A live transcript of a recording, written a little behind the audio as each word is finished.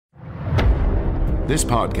This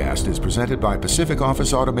podcast is presented by Pacific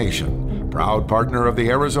Office Automation, proud partner of the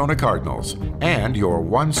Arizona Cardinals, and your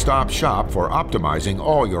one-stop shop for optimizing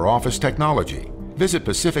all your office technology. Visit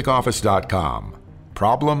pacificoffice.com.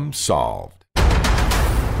 Problem solved.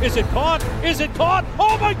 Is it caught? Is it caught?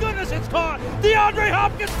 Oh my goodness, it's caught! DeAndre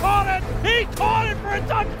Hopkins caught it! He caught it for a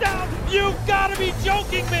touchdown! You've got to be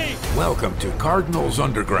joking me! Welcome to Cardinals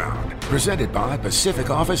Underground, presented by Pacific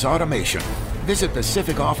Office Automation. Visit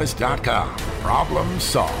pacificoffice.com. Problem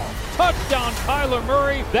solved. Touchdown, Kyler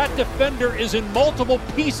Murray. That defender is in multiple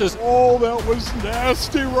pieces. Oh, that was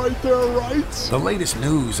nasty right there, right? The latest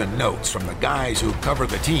news and notes from the guys who cover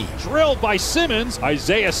the team. Drilled by Simmons.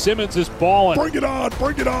 Isaiah Simmons is balling. Bring it on,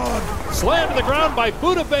 bring it on. Slammed to the ground by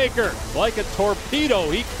Budda Baker. Like a torpedo,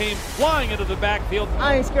 he came flying into the backfield.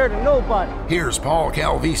 I ain't scared of nobody. Here's Paul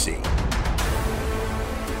Calvisi.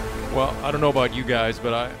 Well, I don't know about you guys,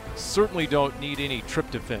 but I certainly don't need any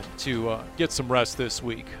tryptophan to get some rest this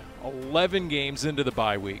week. 11 games into the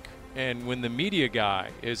bye week, and when the media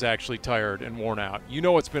guy is actually tired and worn out, you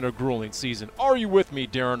know it's been a grueling season. Are you with me,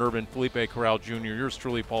 Darren Urban, Felipe Corral Jr., yours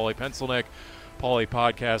truly, Paulie Pencilneck, Paulie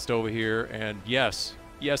Podcast over here, and yes,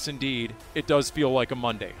 indeed, it does feel like a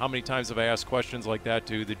Monday. How many times have I asked questions like that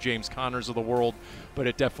to the James Connors of the world? But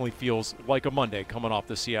it definitely feels like a Monday coming off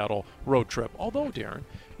the Seattle road trip. Although, Darren,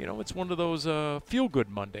 you know, it's one of those feel-good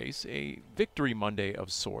Mondays, a victory Monday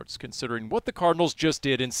of sorts, considering what the Cardinals just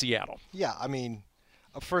did in Seattle. Yeah, I mean,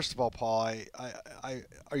 first of all, Paul,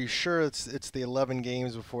 are you sure it's the 11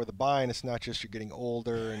 games before the bye, and it's not just you're getting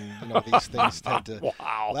older and you know these things tend to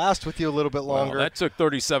last with you a little bit longer? Well, that took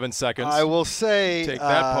 37 seconds. I will say, take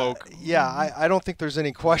that poke. Yeah, I don't think there's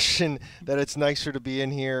any question that it's nicer to be in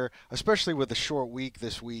here, especially with a short week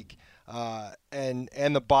this week.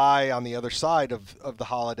 And the bye on the other side of the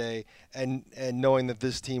holiday, and knowing that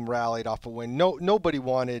this team rallied off a win. Nobody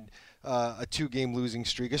wanted a 2-game losing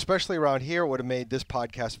streak, especially around here. Would have made this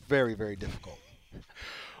podcast very, very difficult.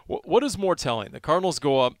 What is more telling? The Cardinals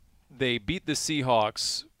go up, they beat the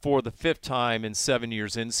Seahawks for the 5th time in 7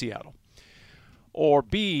 years in Seattle. Or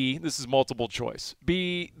B, this is multiple choice.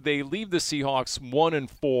 B, they leave the Seahawks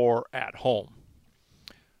 1-4 at home.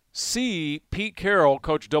 C, Pete Carroll,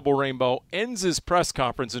 Coach Double Rainbow, ends his press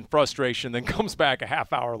conference in frustration, then comes back a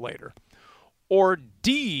half hour later. Or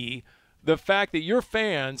D, the fact that your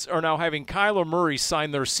fans are now having Kyler Murray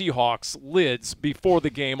sign their Seahawks lids before the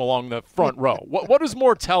game along the front row. What is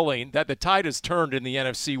more telling that the tide has turned in the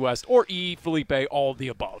NFC West? Or E, Felipe, all of the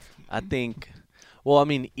above? I think... Well, I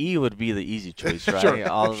mean, E would be the easy choice, right? Sure,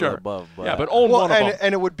 all of sure. the above. But yeah, but own one of them.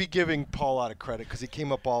 And it would be giving Paul a lot of credit because he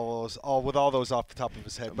came up with all those off the top of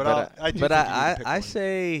his head. I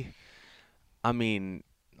say, I mean,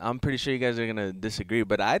 I'm pretty sure you guys are gonna disagree,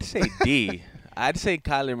 but I'd say D. I'd say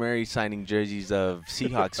Kyler Murray signing jerseys of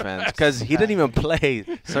Seahawks fans because he didn't even play,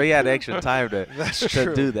 so he had extra time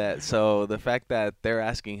to do that. So the fact that they're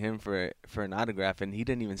asking him for an autograph and he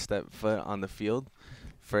didn't even step foot on the field.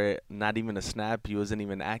 For not even a snap, he wasn't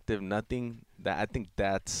even active. Nothing. I think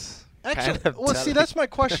that's actually. Well, see, that's my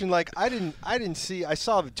question. Like, I didn't see. I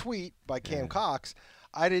saw the tweet by Cam Cox.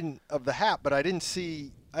 Of the hat, but I didn't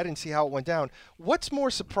see how it went down. What's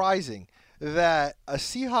more surprising, that a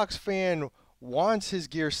Seahawks fan wants his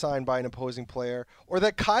gear signed by an opposing player, or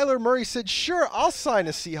that Kyler Murray said, "Sure, I'll sign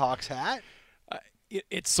a Seahawks hat"?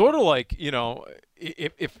 It's sort of like, you know,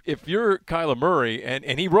 if you're Kyler Murray,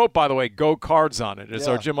 and he wrote, by the way, "Go Cards" on it, as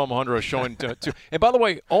our Jim Alejandro is showing to. And by the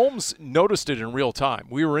way, Ohms noticed it in real time.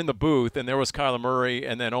 We were in the booth, and there was Kyler Murray,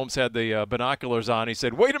 and then Ohms had the binoculars on. He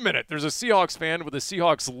said, "Wait a minute, there's a Seahawks fan with a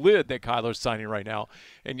Seahawks lid that Kyler's signing right now."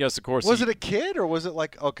 And yes, of course. Was it a kid, or was it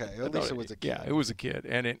like, okay, at least it was a kid. Yeah, it was a kid,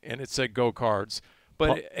 and it said "Go Cards."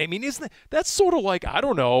 But, I mean, that's sort of like, I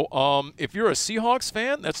don't know, if you're a Seahawks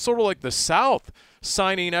fan, that's sort of like the South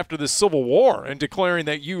signing after the Civil War and declaring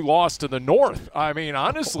that you lost to the North. I mean,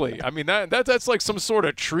 honestly, I mean, that's like some sort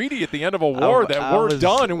of treaty at the end of a war that we're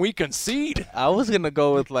done and we concede. I was going to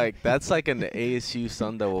go with, like, that's like an ASU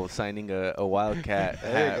Sun Devil signing a Wildcat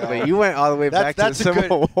hat. But you went all the way back to the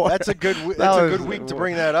Civil War. That's a good week to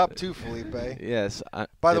bring that up, too, Felipe. Yes.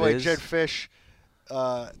 By the way, Jedd Fisch.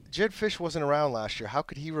 Jedd Fisch wasn't around last year. How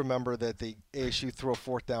could he remember that the ASU threw a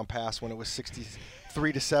 4th down pass when it was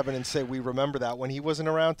 63-7 and say we remember that when he wasn't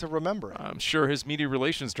around to remember it? I'm sure his media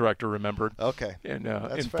relations director remembered. Okay. And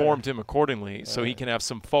informed him accordingly so he can have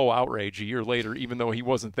some faux outrage a year later, even though he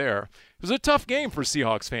wasn't there. It was a tough game for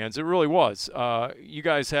Seahawks fans. It really was. You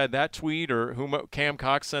guys had that tweet, or Cam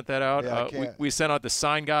Cox sent that out. Yeah, we sent out the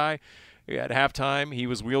sign guy. At halftime, he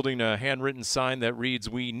was wielding a handwritten sign that reads,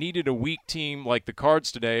 "We needed a weak team like the Cards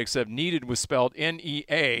today," except needed was spelled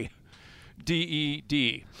Neadeed.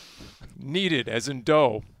 Needed, as in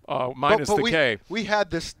dough, minus the K. We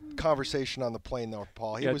had this conversation on the plane, though,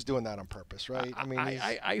 Paul. He was doing that on purpose, right? I mean,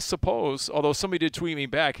 I suppose, although somebody did tweet me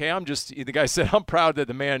back, hey, the guy said, I'm proud that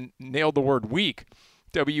the man nailed the word weak,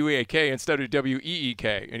 W-E-A-K instead of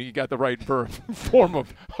W-E-E-K, and he got the right form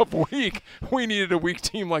of weak. We needed a weak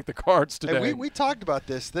team like the Cards today. And we talked about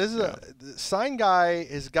this. The sign guy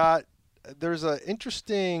there's an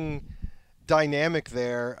interesting dynamic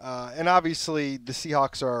there, and obviously the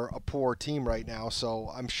Seahawks are a poor team right now,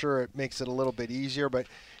 so I'm sure it makes it a little bit easier, but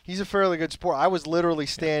he's a fairly good sport. I was literally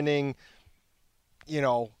standing,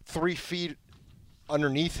 3 feet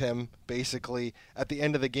underneath him, basically, at the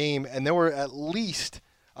end of the game, and there were at least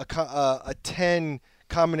a 10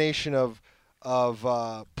 combination of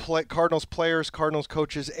Cardinals players, Cardinals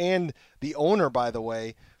coaches, and the owner, by the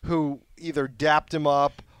way, who either dapped him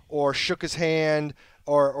up or shook his hand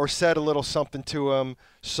or said a little something to him,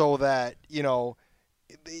 so that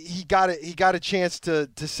he got a chance to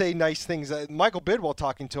say nice things. Michael Bidwell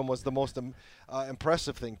talking to him was the most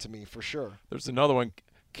impressive thing to me, for sure. There's another one.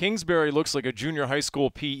 Kingsbury looks like a junior high school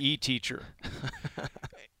PE teacher.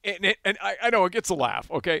 and I know it gets a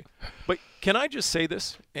laugh, okay? But can I just say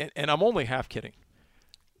this? And I'm only half kidding.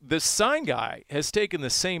 The sign guy has taken the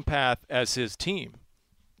same path as his team.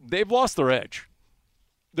 They've lost their edge.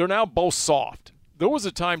 They're now both soft. There was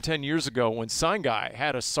a time 10 years ago when sign guy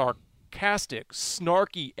had a sarcastic,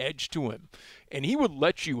 snarky edge to him, and he would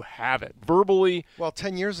let you have it verbally. Well,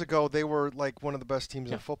 10 years ago, they were like one of the best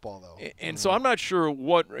teams in football, though. And so I'm not sure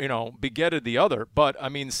what, begetted the other, but,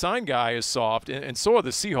 sign guy is soft, and so are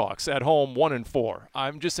the Seahawks at home 1-4.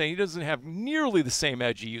 I'm just saying he doesn't have nearly the same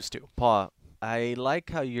edge he used to. Paul, I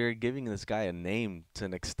like how you're giving this guy a name to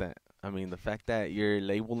an extent. I mean, the fact that you're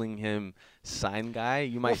labeling him sign guy,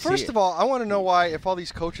 you might see first of all, I want to know why, if all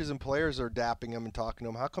these coaches and players are dapping him and talking to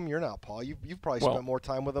him, how come you're not, Paul? You've probably spent more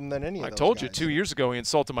time with him than any of those I told guys. you 2 years ago he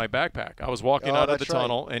insulted my backpack. I was walking out of the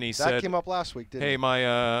tunnel, and he said, that came up last week, didn't it? Hey,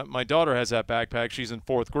 my daughter has that backpack. She's in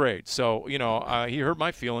 4th grade. So, he hurt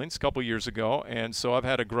my feelings a couple years ago, and so I've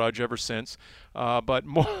had a grudge ever since. But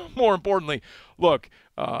more importantly, look,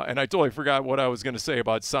 and I totally forgot what I was going to say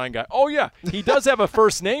about sign guy. Oh, yeah, he does have a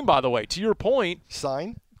first name, by the way. To your point.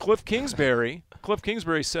 Sign? Cliff Kingsbury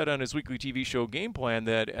said on his weekly TV show Game Plan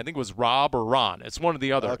that I think it was Rob or Ron. It's one or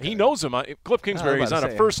the other. Okay. He knows him. Cliff Kingsbury is on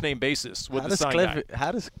a first-name basis with the sign guy.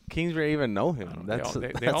 How does Kingsbury even know him?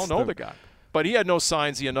 They all know the guy. But he had no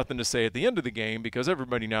signs. He had nothing to say at the end of the game because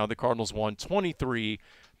everybody now, the Cardinals won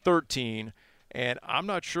 23-13. And I'm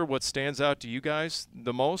not sure what stands out to you guys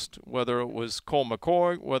the most, whether it was Colt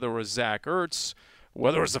McCoy, whether it was Zach Ertz,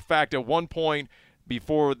 whether it was the fact at one point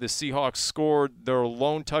before the Seahawks scored their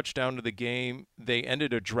lone touchdown to the game, they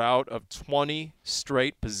ended a drought of 20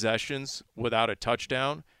 straight possessions without a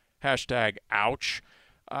touchdown. #ouch.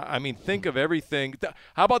 Think of everything.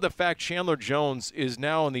 How about the fact Chandler Jones is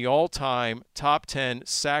now in the all-time top 10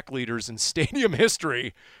 sack leaders in stadium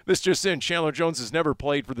history? This just in, Chandler Jones has never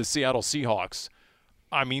played for the Seattle Seahawks.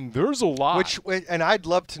 There's a lot. And I'd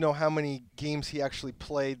love to know how many games he actually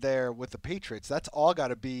played there with the Patriots. That's all got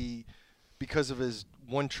to be because of his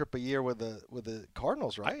one trip a year with the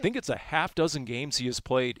Cardinals, right? I think it's a half dozen games he has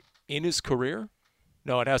played in his career.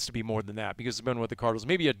 No, it has to be more than that because he's been with the Cardinals.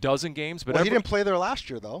 Maybe a dozen games. But he didn't play there last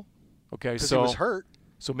year, though. Okay, because he was hurt.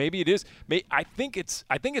 So maybe it is. I think it's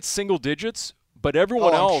single digits, but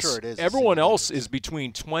everyone else is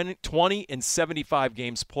between 20 and 75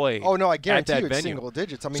 games played. Oh, no, I guarantee you it's single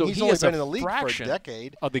digits. So he's only been in the league for a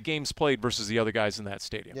decade. Of the games played versus the other guys in that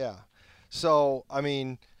stadium. Yeah. So,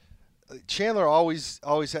 Chandler always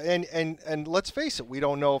and let's face it, we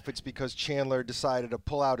don't know if it's because Chandler decided to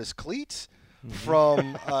pull out his cleats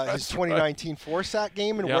from his 2019 4-sack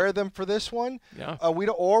game and wear them for this one. Yeah. We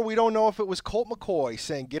don't know if it was Colt McCoy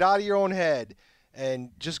saying, "Get out of your own head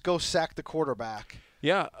and just go sack the quarterback."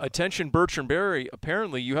 Yeah, attention Bertrand Berry.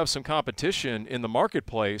 Apparently you have some competition in the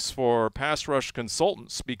marketplace for pass rush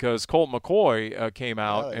consultants because Colt McCoy came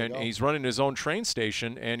out and he's running his own train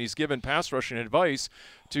station and he's given pass rushing advice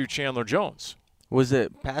to Chandler Jones. Was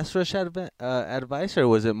it pass rush advice or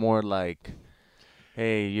was it more like,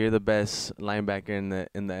 hey, you're the best linebacker in the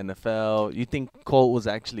NFL? You think Colt was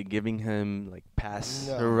actually giving him like pass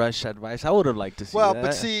rush advice? I would have liked to see that. Well,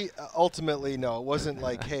 but see, ultimately, no, it wasn't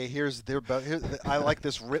like, hey, I like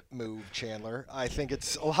this rip move, Chandler. I think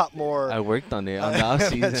it's a lot more. I worked on it on the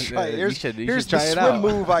offseason. That's right. Here's try the it swim out.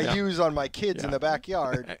 move I use on my kids in the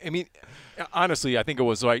backyard. Honestly, I think it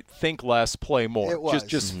was right. Think less, play more. It was.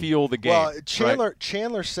 Just feel the game. Well,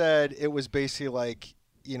 Chandler said it was basically like,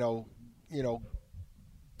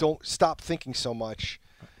 don't stop thinking so much.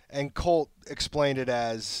 And Colt explained it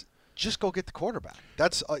as just go get the quarterback.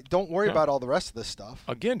 That's don't worry about all the rest of this stuff.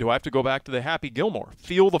 Again, do I have to go back to the Happy Gilmore?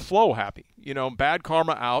 Feel the flow, Happy. Bad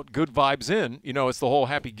karma out, good vibes in. It's the whole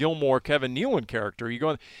Happy Gilmore, Kevin Nealon character.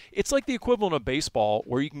 It's like the equivalent of baseball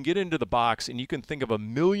where you can get into the box and you can think of a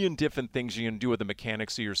million different things you can do with the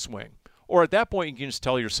mechanics of your swing. Or at that point, you can just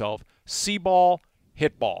tell yourself, see ball,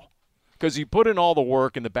 hit ball. Because you put in all the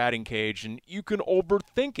work in the batting cage and you can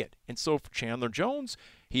overthink it. And so for Chandler Jones,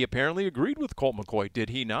 he apparently agreed with Colt McCoy, did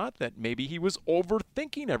he not? That maybe he was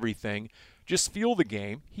overthinking everything. Just feel the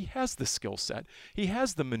game. He has the skill set. He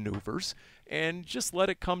has the maneuvers. And just let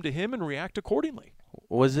it come to him and react accordingly.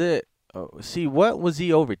 Was it what was he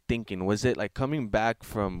overthinking? Was it like coming back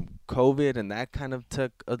from COVID and that kind of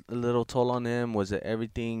took a little toll on him? Was it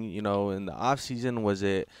everything, in the offseason? Was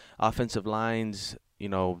it offensive lines,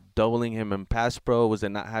 doubling him in pass pro? Was it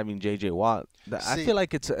not having J.J. Watt? I feel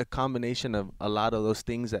like it's a combination of a lot of those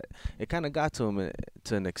things that it kind of got to him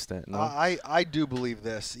to an extent. No? I do believe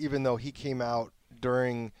this, even though he came out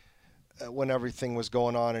during when everything was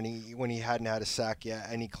going on and when he hadn't had a sack yet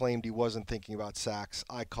and he claimed he wasn't thinking about sacks.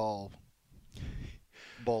 I call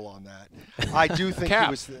bull on that. I do think Cap,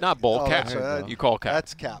 he was not bull, Cap. You call Cap.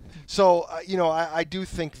 That's Cap. So I do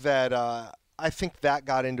think that I think that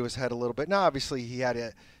got into his head a little bit. Now obviously he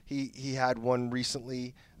had one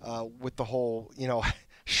recently with the whole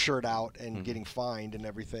shirt out and getting fined and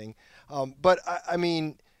everything. But I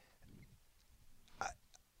mean,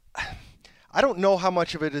 I don't know how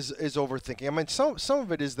much of it is overthinking. I mean, some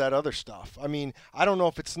of it is that other stuff. I mean, I don't know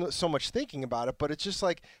if it's so much thinking about it, but it's just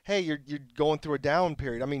like, hey, you're going through a down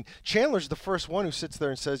period. I mean, Chandler's the first one who sits there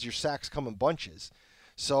and says your sacks come in bunches.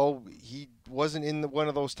 So he wasn't in one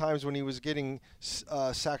of those times when he was getting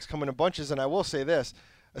sacks coming in bunches. And I will say this,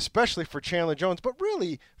 especially for Chandler Jones, but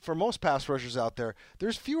really for most pass rushers out there,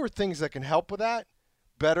 there's fewer things that can help with that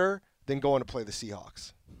better than going to play the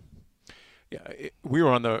Seahawks. Yeah, we were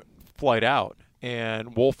on the flight out,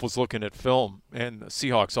 and Wolf was looking at film, and the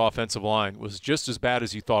Seahawks offensive line was just as bad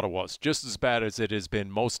as you thought it was, just as bad as it has been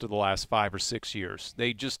most of the last 5 or 6 years.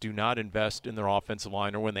 They just do not invest in their offensive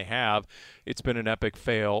line, or when they have, it's been an epic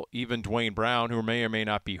fail. Even Dwayne Brown, who may or may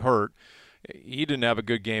not be hurt, he didn't have a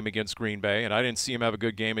good game against Green Bay, and I didn't see him have a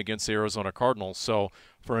good game against the Arizona Cardinals. So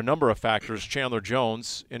for a number of factors, Chandler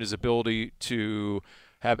Jones and his ability to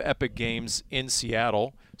have epic games in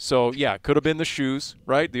Seattle. So, yeah, could have been the shoes,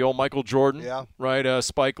 right? The old Michael Jordan, right?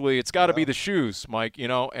 Spike Lee. It's got to be the shoes, Mike,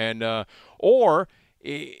 and or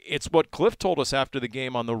it's what Cliff told us after the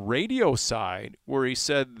game on the radio side, where he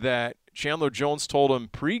said that Chandler Jones told him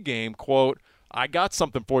pregame, quote, I got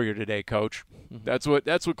something for you today, Coach. That's what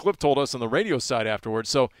Cliff told us on the radio side afterwards.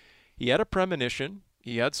 So he had a premonition.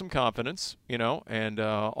 He had some confidence, and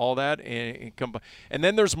all that. And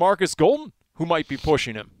then there's Marcus Golden, who might be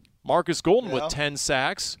pushing him. Marcus Golden with 10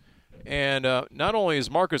 sacks. And not only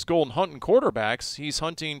is Marcus Golden hunting quarterbacks, he's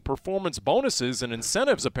hunting performance bonuses and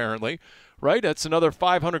incentives, apparently, right? That's another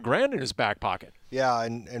 $500,000 in his back pocket. Yeah,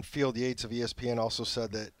 and Field Yates of ESPN also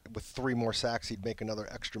said that with 3 more sacks, he'd make another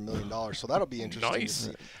extra $1 million. So that'll be interesting to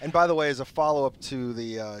see. And by the way, as a follow-up to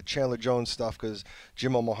the Chandler Jones stuff, because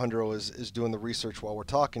Jim Omohundro is doing the research while we're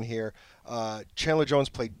talking here, Chandler Jones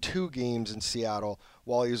played 2 games in Seattle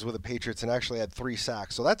while he was with the Patriots and actually had 3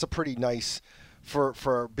 sacks. So that's a pretty nice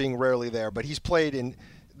for being rarely there. But he's played in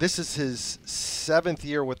 – this is his 7th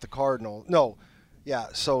year with the Cardinals. No, yeah,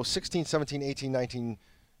 so 16, 17, 18, 19 –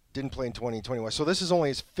 didn't play in 2021. So this is only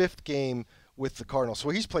his 5th game with the Cardinals. So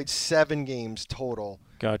he's played 7 games total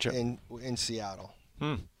in Seattle.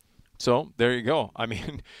 So there you go. I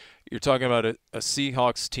mean, you're talking about a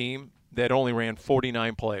Seahawks team that only ran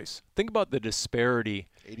 49 plays. Think about the disparity.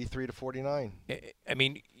 83 to 49. I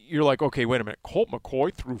mean, you're like, okay, wait a minute. Colt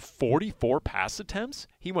McCoy threw 44 pass attempts.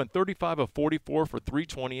 He went 35 of 44 for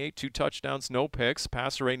 328, 2 touchdowns, no picks,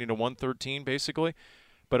 passer rating to 113 basically.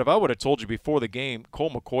 But if I would have told you before the game,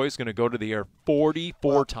 Colt McCoy is going to go to the air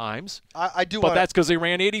 44 times. I do. But that's because they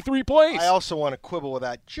ran 83 plays. I also want to quibble with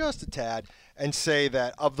that just a tad and say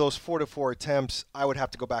that of those 44 attempts, I would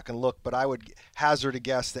have to go back and look, but I would hazard a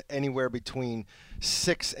guess that anywhere between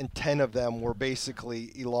 6 and 10 of them were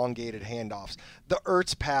basically elongated handoffs. The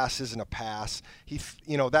Ertz pass isn't a pass.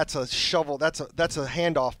 That's a shovel. That's a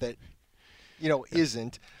handoff that,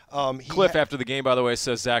 isn't. Cliff, after the game, by the way,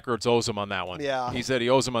 says Zach Ertz owes him on that one. Yeah. He said he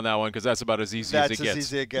owes him on that one because that's about as easy as it gets. That's as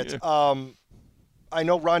easy as it gets. Yeah. I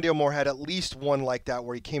know Rondale Moore had at least one like that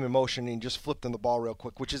where he came in motion and just flipped him the ball real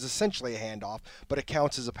quick, which is essentially a handoff, but it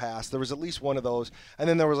counts as a pass. There was at least one of those. And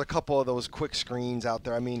then there was a couple of those quick screens out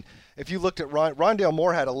there. I mean, if you looked at Rondale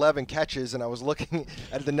Moore had 11 catches, and I was looking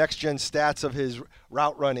at the next-gen stats of his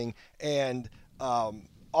route running, and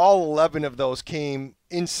all 11 of those came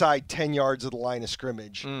inside 10 yards of the line of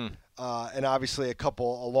scrimmage, and obviously a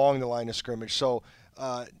couple along the line of scrimmage. So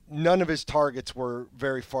none of his targets were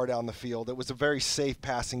very far down the field. It was a very safe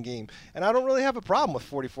passing game. And I don't really have a problem with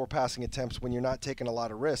 44 passing attempts when you're not taking a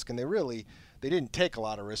lot of risk. And they didn't take a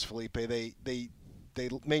lot of risk, Felipe. They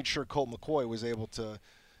made sure Colt McCoy was able to,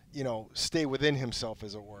 stay within himself,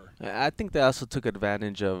 as it were. I think they also took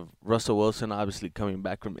advantage of Russell Wilson, obviously coming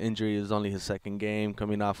back from injury. It was only his second game,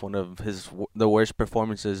 coming off one of the worst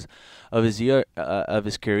performances of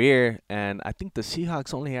his career. And I think the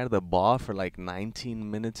Seahawks only had the ball for like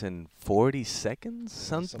 19 minutes and 40 seconds,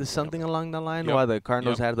 something along the line, while the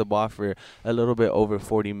Cardinals had the ball for a little bit over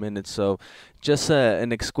 40 minutes. So just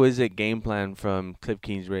an exquisite game plan from Cliff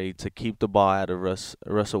Kingsbury to keep the ball out of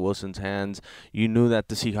Russell Wilson's hands. You knew that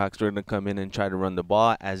the Seahawks were going to come in and try to run the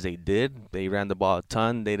ball, as they did. They ran the ball a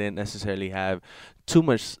ton. They didn't necessarily have too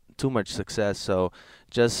much success. So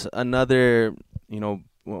just another,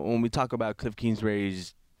 when we talk about Cliff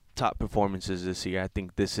Kingsbury's top performances this year, I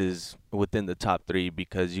think this is within the top 3,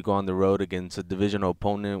 because you go on the road against a divisional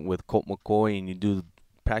opponent with Colt McCoy and you do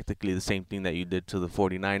practically the same thing that you did to the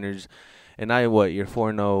 49ers. And now you're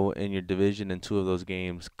 4-0 in your division, and 2 of those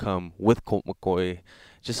games come with Colt McCoy.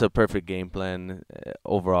 Just a perfect game plan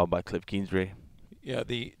overall by Cliff Kingsbury. Yeah,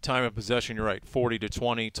 the time of possession, you're right,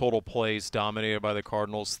 40-20. Total plays dominated by the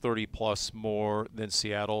Cardinals, 30-plus more than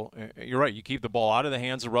Seattle. You're right, you keep the ball out of the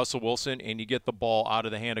hands of Russell Wilson, and you get the ball out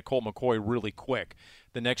of the hand of Colt McCoy really quick.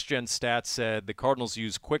 The next-gen stats said the Cardinals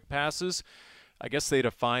use quick passes. I guess they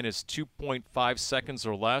define as 2.5 seconds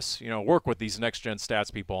or less. Work with these next-gen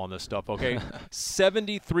stats people on this stuff, okay?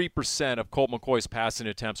 73% of Colt McCoy's passing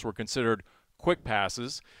attempts were considered quick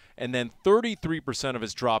passes, and then 33% of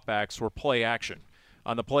his dropbacks were play action.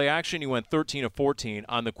 On the play action, he went 13 of 14.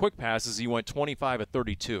 On the quick passes, he went 25 of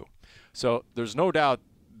 32. So there's no doubt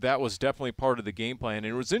that was definitely part of the game plan. And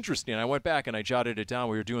it was interesting. I went back and I jotted it down.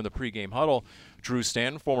 We were doing the pregame huddle. Drew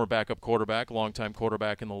Stanton, former backup quarterback, longtime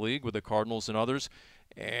quarterback in the league with the Cardinals and others,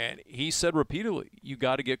 and he said repeatedly, you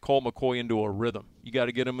got to get Colt McCoy into a rhythm. You got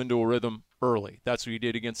to get him into a rhythm early. That's what he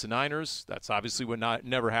did against the Niners. That's obviously what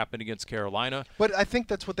never happened against Carolina. But I think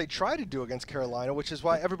that's what they try to do against Carolina, which is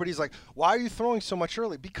why everybody's like, why are you throwing so much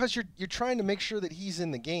early? Because you're trying to make sure that he's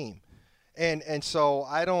in the game. And so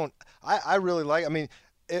I really like,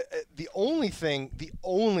 the only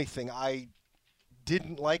thing I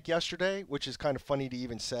didn't like yesterday, which is kind of funny to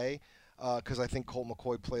even say, because I think Colt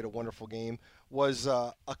McCoy played a wonderful game, was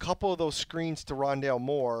a couple of those screens to Rondale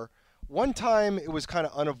Moore. One time it was kind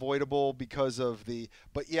of unavoidable because of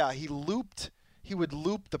but yeah, he would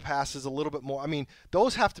loop the passes a little bit more.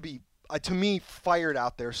 Those have to be, to me, fired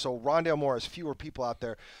out there. So Rondale Moore has fewer people out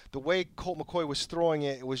there. The way Colt McCoy was throwing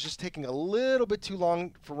it, it was just taking a little bit too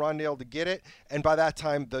long for Rondale to get it. And by that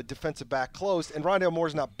time, the defensive back closed. And Rondale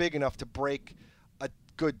Moore's not big enough to break a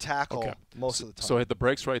good tackle most of the time. So hit the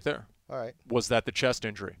brakes right there. All right. Was that the chest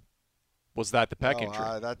injury? Was that the pec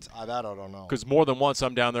injury? That I don't know. Because more than once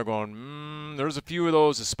I'm down there going, there's a few of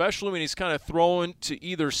those, especially when he's kind of throwing to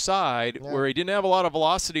either side where he didn't have a lot of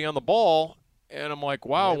velocity on the ball. And I'm like,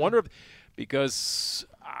 wow, I wonder if – because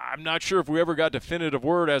I'm not sure if we ever got definitive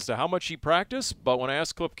word as to how much he practiced, but when I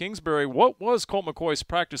asked Cliff Kingsbury what was Colt McCoy's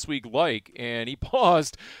practice week like, and he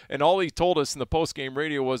paused, and all he told us in the post-game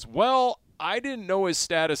radio was, well, I didn't know his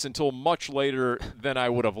status until much later than I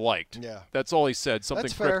would have liked. Yeah. That's all he said, something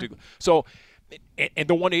That's fair. cryptic. So, and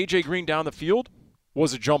the one A.J. Green down the field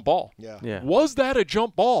was a jump ball. Yeah. Was that a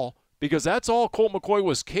jump ball? Because that's all Colt McCoy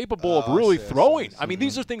was capable of really throwing.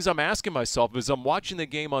 These are things I'm asking myself as I'm watching the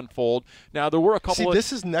game unfold. Now, there were a couple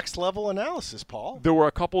this is next-level analysis, Paul. There were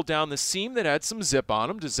a couple down the seam that had some zip on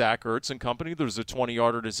them to Zach Ertz and company. There was a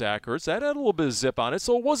 20-yarder to Zach Ertz. That had a little bit of zip on it,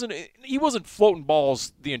 so he wasn't floating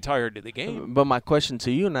balls the entirety of the game. But my question to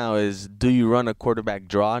you now is, do you run a quarterback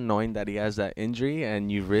draw knowing that he has that injury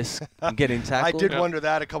and you risk getting tackled? I did wonder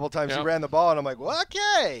that a couple times. He ran the ball, and I'm like, well,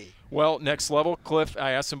 okay. Well, next level, Cliff,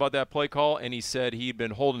 I asked him about that play call, and he said he'd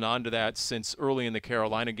been holding on to that since early in the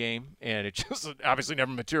Carolina game, and it just obviously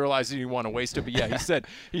never materialized. He didn't want to waste it, but yeah,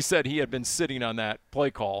 he said he had been sitting on that play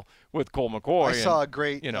call with Colt McCoy. I saw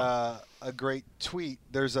a great tweet.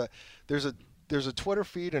 There's a Twitter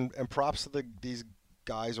feed, and props to these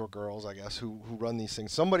guys or girls, I guess, who run these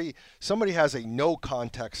things. Somebody has a no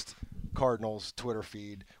context Cardinals Twitter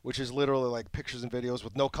feed, which is literally like pictures and videos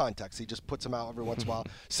with no context. He just puts them out every once in a while.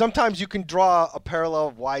 Sometimes you can draw a parallel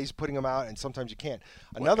of why he's putting them out, and sometimes you can't.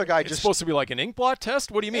 Another guy it's supposed to be like an ink blot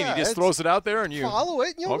test? What do you mean? He just throws it out there and you follow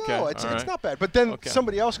it, and you'll know. It's not bad. But then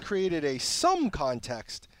somebody else created a some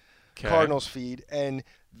context Cardinals feed, and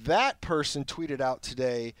that person tweeted out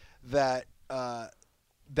today that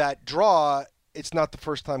that draw, it's not the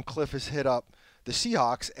first time Cliff has hit up the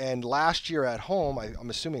Seahawks, and last year at home, I'm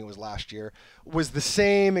assuming it was last year, was the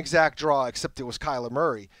same exact draw, except it was Kyler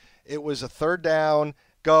Murray. It was a third down,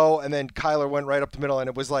 go, and then Kyler went right up the middle, and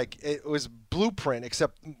it was blueprint,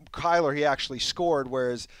 except Kyler, he actually scored,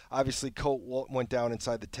 whereas obviously Colt went down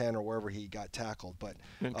inside the 10 or wherever he got tackled. But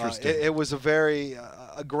it was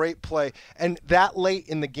a great play. And that late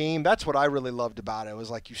in the game, that's what I really loved about it. It was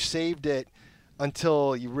like you saved it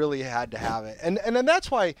until you really had to have it. And then that's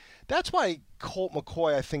why Colt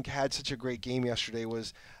McCoy, I think, had such a great game yesterday.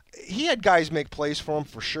 Was he had guys make plays for him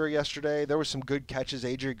for sure yesterday. There were some good catches.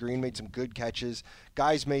 A.J. Green made some good catches.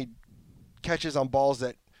 Guys made catches on balls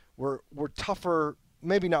that were tougher,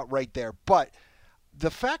 maybe not right there. But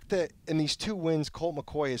the fact that in these 2 wins, Colt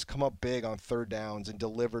McCoy has come up big on third downs and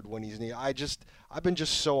delivered when he's needed. I've been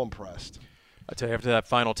just so impressed. I tell you, after that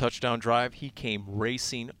final touchdown drive, he came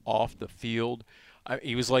racing off the field.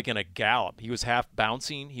 He was like in a gallop. He was half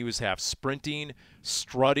bouncing. He was half sprinting,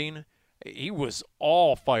 strutting. He was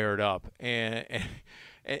all fired up. And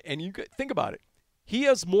you think about it. He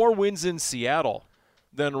has more wins in Seattle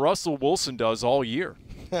than Russell Wilson does all year.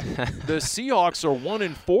 The Seahawks are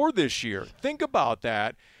 1-4 this year. Think about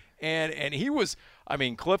that. And he was,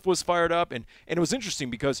 Cliff was fired up. And it was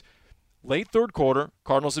interesting because late third quarter,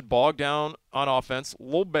 Cardinals had bogged down on offense a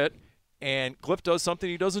little bit, and Cliff does something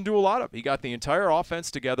he doesn't do a lot of. He got the entire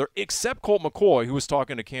offense together, except Colt McCoy, who was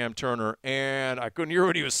talking to Cam Turner, and I couldn't hear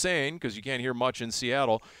what he was saying because you can't hear much in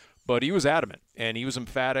Seattle, but he was adamant, and he was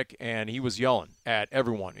emphatic, and he was yelling at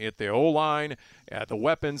everyone, at the O-line, at the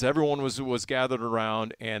weapons. Everyone was gathered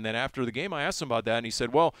around, and then after the game, I asked him about that, and he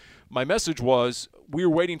said, well, my message was we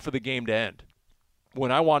were waiting for the game to end. When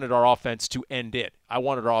I wanted our offense to end it, I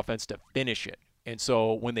wanted our offense to finish it. And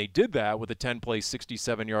so when they did that with a 10-play,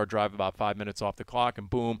 67-yard drive about 5 minutes off the clock, and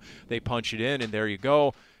boom, they punch it in, and there you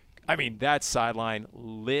go. That sideline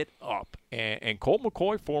lit up. And Colt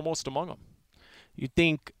McCoy foremost among them. You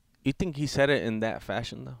think he said it in that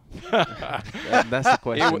fashion, though? That's the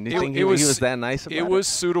question. You think he was that nice about it? It was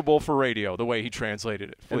suitable for radio, the way he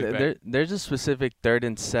translated it. There's a specific 3rd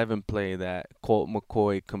and 7 play that Colt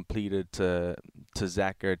McCoy completed to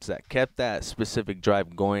Zach Ertz that kept that specific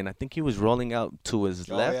drive going. I think he was rolling out to his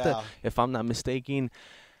left, if I'm not mistaken.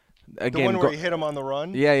 Again, the one where he hit him on the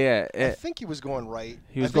run? Yeah. I think he was going right.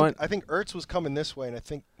 I think Ertz was coming this way, and I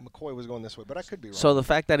think McCoy was going this way, but I could be wrong. So the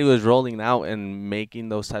fact that he was rolling out and making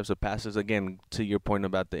those types of passes, again, to your point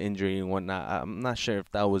about the injury and whatnot, I'm not sure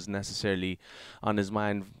if that was necessarily on his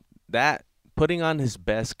mind. That putting on his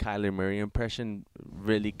best Kyler Murray impression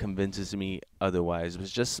really convinces me otherwise. It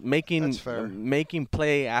was just making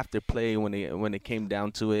play after play when it came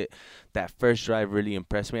down to it. That first drive really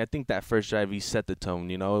impressed me. I think that first drive he set the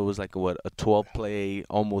tone. It was like a 12-play,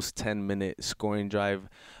 almost 10-minute scoring drive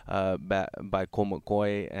by Colt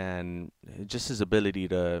McCoy, and just his ability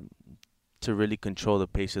to really control the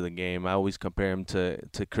pace of the game. I always compare him to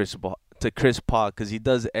Chris Paul because he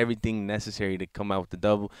does everything necessary to come out with the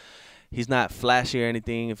double. He's not flashy or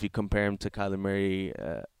anything if you compare him to Kyler Murray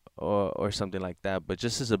or something like that, but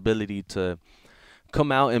just his ability to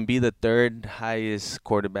come out and be the 3rd highest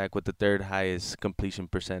quarterback with the 3rd highest completion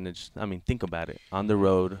percentage. Think about it. On the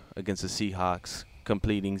road against the Seahawks,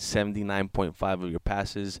 completing 79.5% of your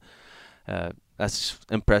passes. That's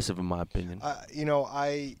impressive in my opinion.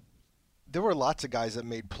 There were lots of guys that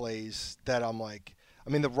made plays that I'm like,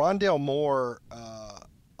 the Rondale Moore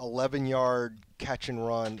 11-yard catch and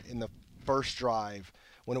run in the first drive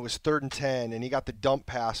when it was 3rd and 10, and he got the dump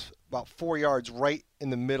pass about 4 yards right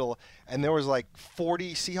in the middle, and there was like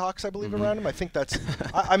 40 Seahawks, I believe, around him. I think that's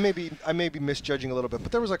I may be misjudging a little bit,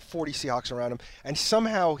 but there was like 40 Seahawks around him, and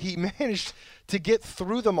somehow he managed to get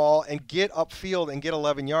through them all and get upfield and get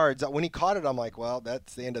 11 yards. When he caught it, I'm like, well,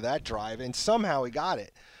 that's the end of that drive, and somehow he got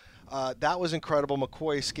it. That was incredible.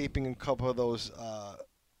 McCoy escaping a couple of those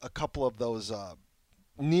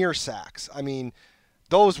near sacks.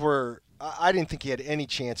 Those were. I didn't think he had any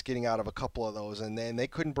chance getting out of a couple of those, and then they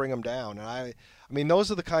couldn't bring him down. And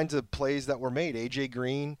those are the kinds of plays that were made. A.J.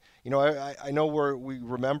 Green, I know we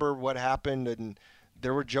remember what happened, and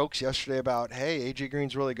there were jokes yesterday about, hey, A.J.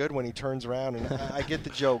 Green's really good when he turns around, and I get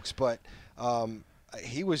the jokes, but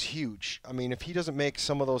he was huge. If he doesn't make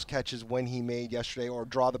some of those catches when he made yesterday or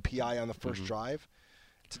draw the PI on the first drive,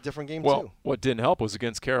 it's a different game too. Well, what didn't help was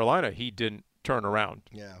against Carolina, he didn't turn around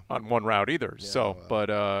on one route either.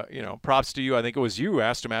 Props to you. I think it was you who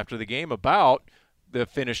asked him after the game about the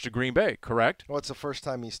finish to Green Bay, correct? Well, it's the first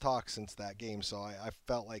time he's talked since that game, so I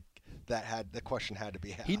felt like the question had to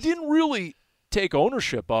be asked. He didn't really take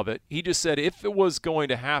ownership of it. He just said, if it was going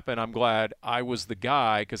to happen, I'm glad I was the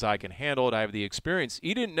guy because I can handle it. I have the experience.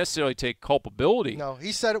 He didn't necessarily take culpability. No,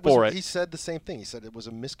 he said it was. He said the same thing. He said it was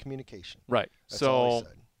a miscommunication. Right. That's all he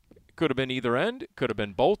said. It could have been either end. Could have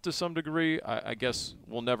been both to some degree. I guess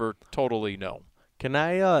we'll never totally know. Can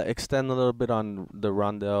I extend a little bit on the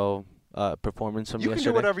Rondell performance from yesterday? You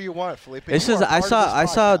can do whatever you want, Felipe. It's just I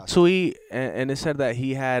saw a tweet and it said that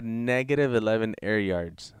he had negative 11 air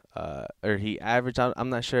yards. Or he averaged. I'm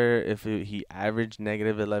not sure if he averaged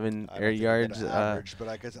negative 11 air yards. Average, but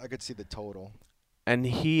I could see the total. And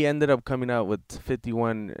he ended up coming out with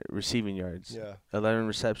 51 receiving yards. Yeah. 11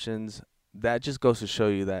 receptions. That just goes to show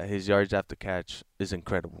you that his yards after catch is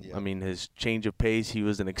incredible. Yeah. I mean, his change of pace. He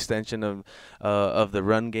was an extension of the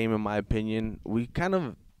run game, in my opinion. We kind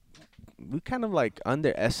of like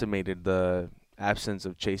underestimated the absence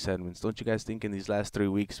of Chase Edmonds. Don't you guys think in these last 3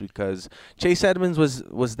 weeks? Because Chase Edmonds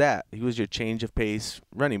was that. He was your change of pace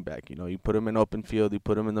running back. You know, you put him in open field, you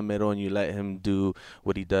put him in the middle, and you let him do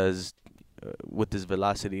what he does with his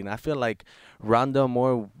velocity. And I feel like Rondell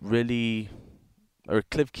Moore really, or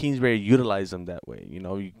Cliff Kingsbury, utilized him that way. You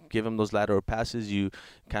know, you give him those lateral passes, you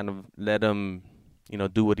kind of let him, you know,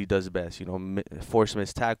 do what he does best. You know, force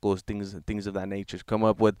missed tackles, things of that nature. Come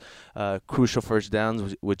up with crucial first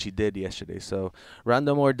downs, which he did yesterday. So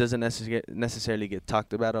Rondell Moore doesn't necessarily get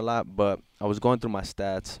talked about a lot, but I was going through my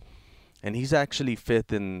stats, and he's actually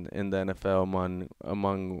fifth in the NFL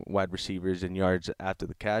among wide receivers in yards after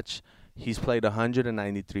the catch. He's played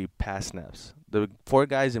 193 pass snaps. The 4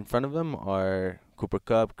 guys in front of him are Cooper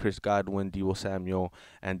Kupp, Chris Godwin, Deebo Samuel,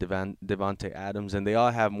 and Devontae Adams, and they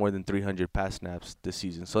all have more than 300 pass snaps this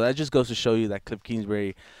season. So that just goes to show you that Cliff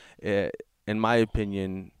Kingsbury, in my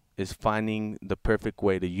opinion, is finding the perfect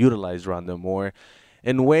way to utilize Rondell Moore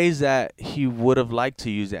in ways that he would have liked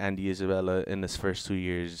to use Andy Isabella in his first 2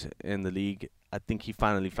 years in the league. I think he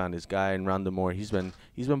finally found his guy, and Rondell Moore, he's been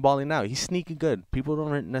balling out. He's sneaky good. People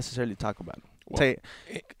don't necessarily talk about him. Well,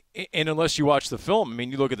 and unless you watch the film, I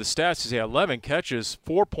mean, you look at the stats. You say 11 catches,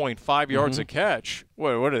 4.5 yards a catch.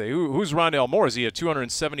 What are they? Who's Rondell Moore? Is he a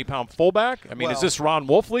 270-pound fullback? I mean, is this Ron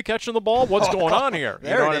Wolfley catching the ball? What's going on here?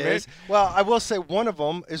 There you know it is. Well, I will say one of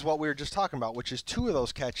them is what we were just talking about, which is 2 of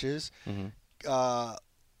those catches.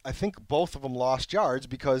 I think both of them lost yards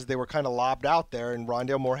because they were kind of lobbed out there, and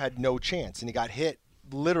Rondell Moore had no chance, and he got hit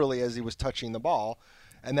literally as he was touching the ball,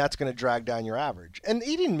 and that's going to drag down your average. And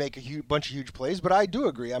he didn't make a bunch of huge plays, but I do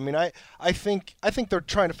agree. I mean, I think they're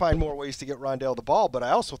trying to find more ways to get Rondell the ball, but I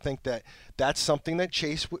also think that that's something that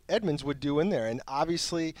Chase Edmonds would do in there. And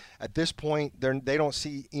obviously, at this point, they don't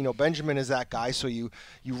see Benjamin as that guy, so you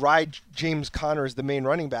ride James Conner as the main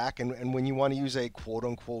running back, and when you want to use a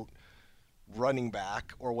quote-unquote running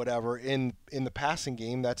back or whatever in the passing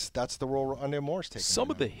game, that's the role Rondell Moore's taking.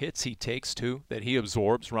 Some of the hits he takes too that he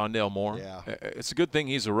absorbs, Rondell Moore. Yeah, it's a good thing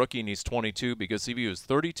he's a rookie and he's 22, because if he was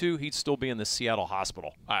 32, he'd still be in the Seattle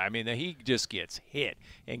hospital. I mean, he just gets hit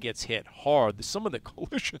and gets hit hard. Some of the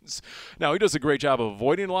collisions. Now he does a great job of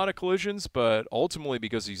avoiding a lot of collisions, but ultimately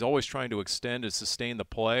because he's always trying to extend and sustain the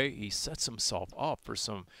play, he sets himself up for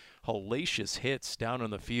some hellacious hits down on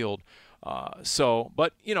the field.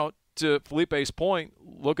 But to Felipe's point,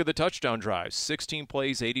 look at the touchdown drives. 16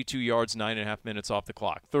 plays, 82 yards, 9.5 minutes off the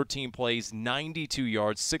clock. 13 plays, 92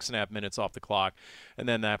 yards, 6.5 minutes off the clock. And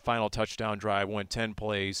then that final touchdown drive went 10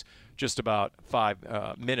 plays, just about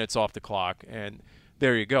 5 minutes off the clock. And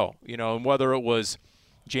there you go. And whether it was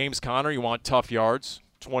James Conner, you want tough yards,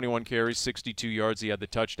 21 carries, 62 yards. He had the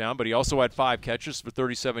touchdown, but he also had 5 catches for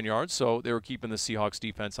 37 yards. So they were keeping the Seahawks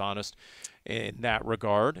defense honest in that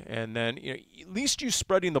regard. And then at least you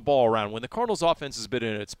spreading the ball around. When the Cardinals offense has been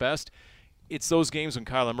at its best, it's those games when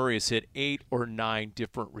Kyler Murray has hit 8 or 9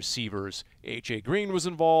 different receivers. A.J. Green was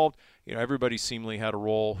involved. Everybody seemingly had a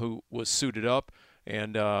role who was suited up.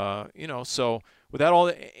 And, so with that all,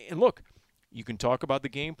 and look, you can talk about the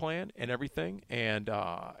game plan and everything. And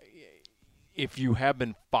if you have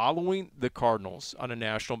been following the Cardinals on a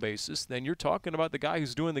national basis, then you're talking about the guy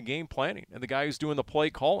who's doing the game planning and the guy who's doing the play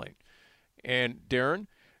calling. And, Darren,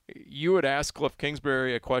 you had asked Cliff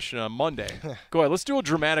Kingsbury a question on Monday. Go ahead. Let's do a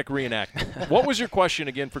dramatic reenactment. What was your question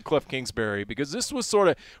again for Cliff Kingsbury? Because this was sort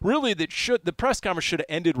of really the press conference should have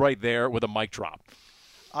ended right there with a mic drop.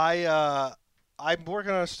 I'm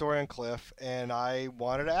working on a story on Cliff, and I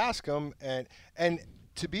wanted to ask him. And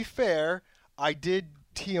to be fair, I did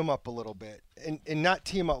tee him up a little bit. And not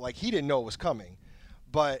tee him up like he didn't know it was coming.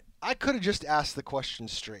 But I could have just asked the question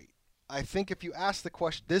straight. I think if you ask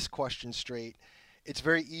this question straight, it's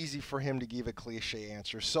very easy for him to give a cliche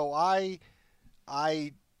answer. So I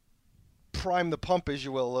primed the pump, as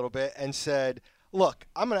you will, a little bit and said, look,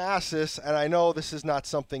 I'm going to ask this, and I know this is not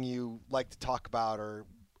something you like to talk about or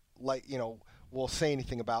will say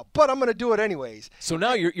anything about, but I'm going to do it anyways. So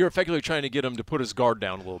now you're effectively trying to get him to put his guard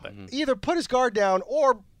down a little bit. Either put his guard down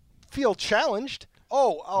or feel challenged.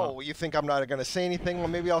 You think I'm not going to say anything? Well,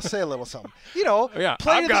 maybe I'll say a little something. Yeah,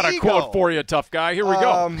 play I've to got the a ego. quote for you, tough guy. Here we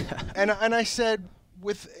go. And I said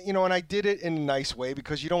and I did it in a nice way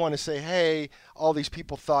because you don't want to say, hey, all these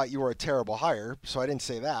people thought you were a terrible hire, so I didn't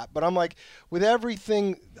say that. But I'm like, with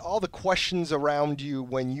everything, all the questions around you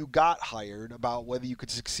when you got hired about whether you could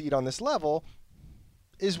succeed on this level,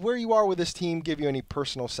 is where you are with this team give you any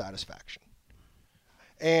personal satisfaction?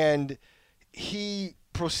 And he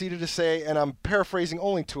proceeded to say, and I'm paraphrasing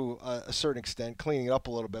only to a certain extent, cleaning it up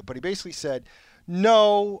a little bit, but he basically said,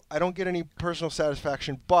 no, I don't get any personal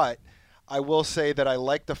satisfaction, but I will say that I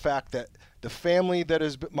like the fact that the family that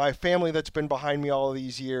is my family that's been behind me all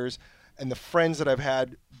these years and the friends that I've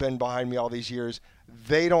had been behind me all these years,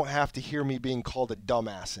 they don't have to hear me being called a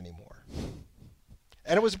dumbass anymore.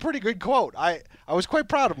 And it was a pretty good quote. I was quite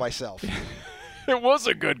proud of myself. It was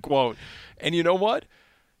a good quote. And you know what?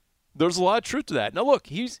 There's a lot of truth to that. Now, look,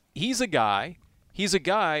 he's a guy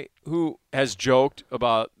who has joked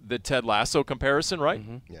about the Ted Lasso comparison, right?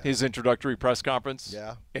 Yeah. His introductory press conference.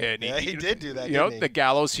 Yeah. And he did do that, didn't he? The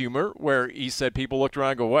gallows humor where he said people looked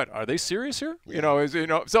around and go, what, are they serious here?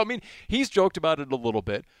 Yeah. So, I mean, he's joked about it a little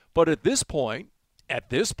bit. But at this point,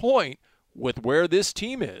 with where this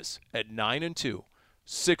team is at 9-2,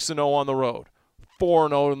 6-0 on the road,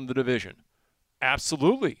 4-0 in the division,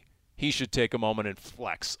 absolutely. He should take a moment and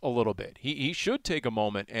flex a little bit. He should take a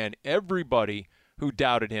moment, and everybody who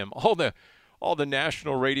doubted him, all the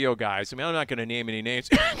national radio guys, I mean, I'm not going to name any names,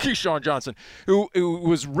 Keyshawn Johnson, who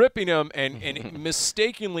was ripping him and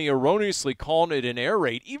mistakenly, erroneously calling it an air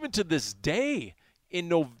raid, even to this day in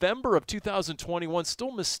November of 2021,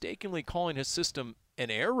 still mistakenly calling his system an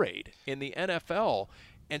air raid in the NFL.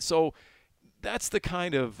 And so that's the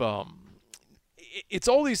kind of it's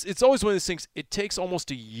always one of these things. It takes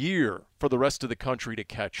almost a year for the rest of the country to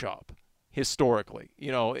catch up. Historically,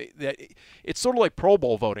 it's sort of like Pro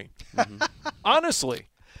Bowl voting. Honestly,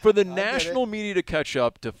 for the national media to catch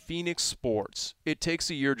up to Phoenix sports, it takes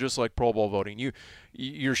a year, just like Pro Bowl voting.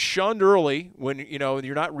 You're shunned early when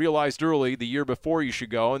you're not realized early the year before you should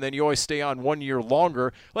go, and then you always stay on 1 year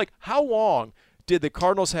longer. Like, how long did the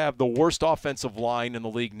Cardinals have the worst offensive line in the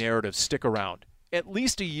league narrative stick around? At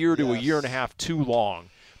least a year to a year and a half too long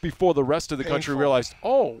before the rest of the country realized,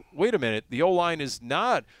 oh, wait a minute, the O-line is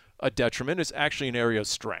not a detriment. It's actually an area of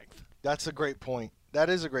strength. That's a great point. That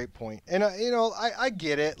is a great point. And, I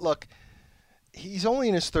get it. Look, he's only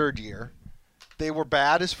in his third year. They were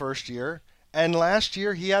bad his first year. And last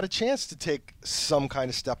year he had a chance to take some kind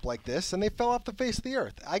of step like this, and they fell off the face of the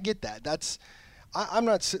earth. I get that. I'm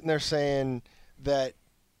not sitting there saying that,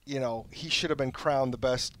 he should have been crowned the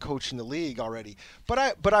best coach in the league already.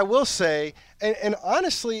 But I will say, and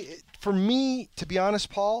honestly, for me, to be honest,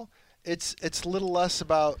 Paul, it's a little less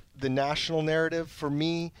about the national narrative. For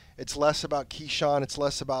me, it's less about Keyshawn. It's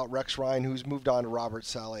less about Rex Ryan, who's moved on to Robert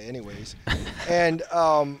Saleh anyways. and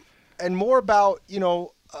more about,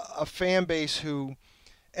 a fan base who,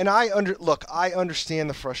 and I understand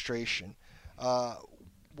the frustration.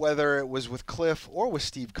 Whether it was with Cliff or with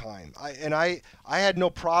Steve Keim. I had no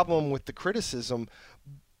problem with the criticism,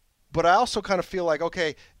 but I also kind of feel like,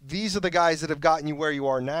 okay, these are the guys that have gotten you where you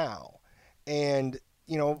are now. And,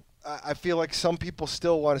 I feel like some people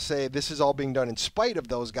still want to say this is all being done in spite of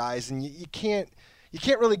those guys, and you can't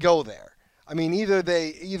really go there. I mean, either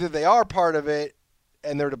they are part of it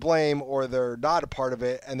and they're to blame, or they're not a part of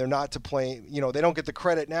it and they're not to blame. They don't get the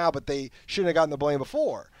credit now, but they shouldn't have gotten the blame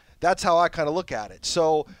before. That's how I kind of look at it.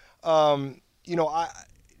 So,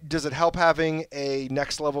 does it help having a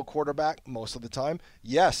next-level quarterback most of the time?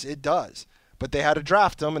 Yes, it does. But they had to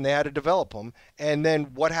draft him and they had to develop him. And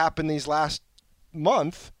then what happened these last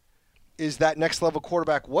month is that next-level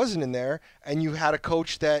quarterback wasn't in there, and you had a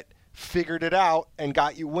coach that figured it out and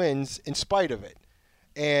got you wins in spite of it.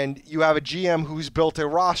 And you have a GM who's built a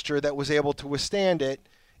roster that was able to withstand it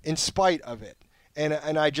in spite of it. And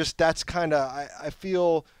that's kind of I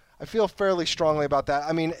feel fairly strongly about that.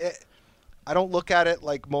 I mean, I don't look at it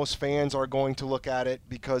like most fans are going to look at it,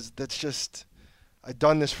 because that's just, I've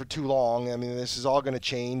done this for too long. I mean, this is all going to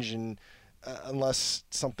change, and unless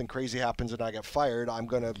something crazy happens and I get fired, I'm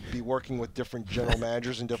going to be working with different general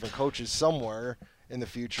managers and different coaches somewhere in the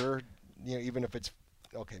future, even if it's,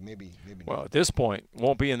 okay, maybe Well, not. At this point,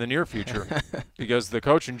 won't be in the near future because the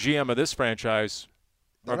coach and GM of this franchise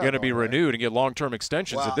are going to be renewed and get long-term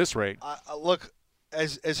extensions at this rate. Look,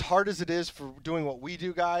 as hard as it is for doing what we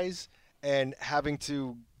do, guys, and having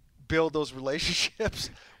to build those relationships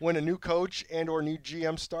when a new coach and or new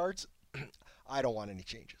GM starts, I don't want any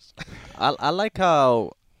changes. I like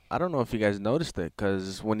how, I don't know if you guys noticed it,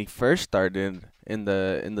 because when he first started in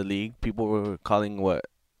the league, people were calling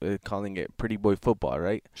it pretty boy football,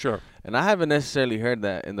 right? Sure. And I haven't necessarily heard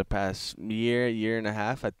that in the past year and a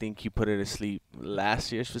half. I think he put it to sleep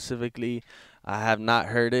last year specifically. I have not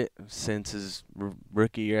heard it since his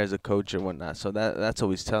rookie year as a coach or whatnot. So that's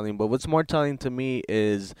always telling. But what's more telling to me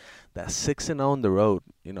is that 6-0 on the road,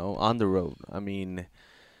 on the road. I mean,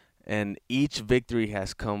 and each victory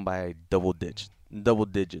has come by double digits.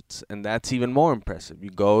 And that's even more impressive.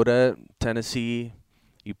 You go to Tennessee,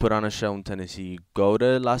 you put on a show in Tennessee. You go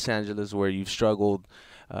to Los Angeles, where you've struggled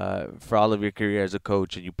for all of your career as a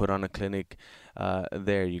coach, and you put on a clinic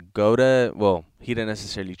there. You go to, well, he didn't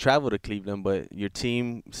necessarily travel to Cleveland, but your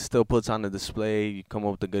team still puts on a display. You come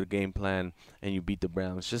up with a good game plan, and you beat the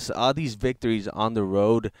Browns. Just all these victories on the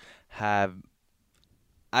road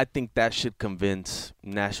I think that should convince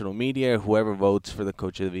national media, whoever votes for the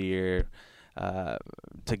coach of the year,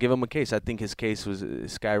 to give him a case. I think his case was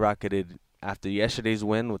skyrocketed after yesterday's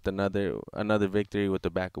win with another victory with the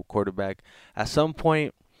backup quarterback. At some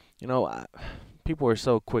point, people are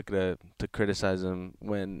so quick to criticize him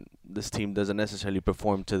when this team doesn't necessarily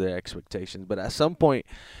perform to their expectations. But at some point,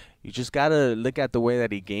 you just got to look at the way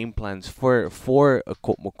that he game plans for a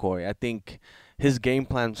Colt McCoy. I think his game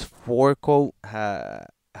plans for Colt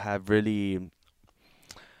have really,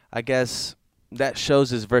 I guess, that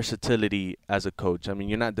shows his versatility as a coach. I mean,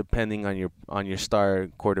 you're not depending on your star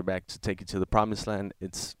quarterback to take you to the promised land.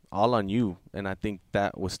 It's all on you, and I think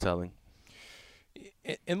that was telling.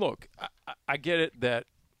 And look, I get it that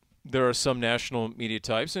there are some national media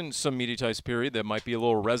types and some media types, period, that might be a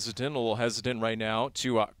little hesitant right now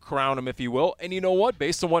to crown him, if you will. And you know what?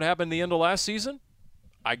 Based on what happened at the end of last season,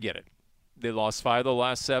 I get it. They lost 5 of the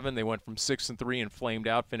last 7. They went from 6-3 and flamed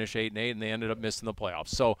out, finished 8-8, and they ended up missing the playoffs.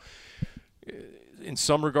 So, in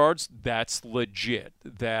some regards, that's legit,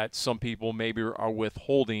 that some people maybe are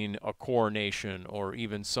withholding a coronation or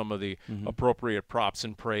even some of the appropriate props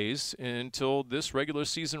and praise until this regular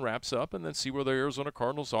season wraps up, and then see where the Arizona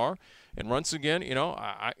Cardinals are. And once again,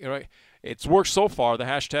 it's worked so far, the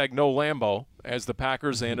hashtag no Lambeau, as the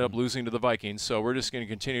Packers ended up losing to the Vikings. So we're just going to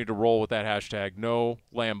continue to roll with that hashtag no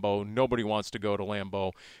Lambeau. Nobody wants to go to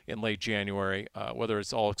Lambeau in late January, whether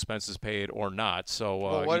it's all expenses paid or not.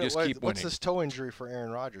 So you just keep winning. What's this toe injury for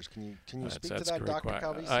Aaron Rodgers? Can you speak to that, Dr.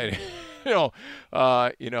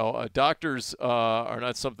 Calvisi? Doctors are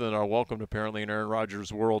not something that are welcomed apparently in Aaron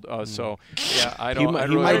Rodgers' world. So yeah, I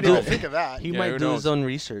don't think of that. He might do his own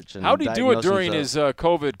research. How did he do it during his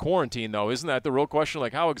COVID quarantine, though? Isn't that the real question?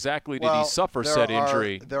 Like, how exactly did he suffer said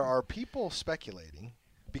injury? There are people speculating,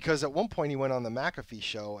 because at one point he went on the McAfee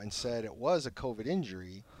show and said it was a COVID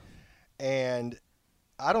injury. And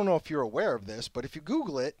I don't know if you're aware of this, but if you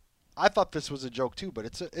Google it, I thought this was a joke too, but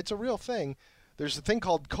it's a real thing. There's a thing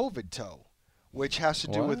called COVID toe, which has to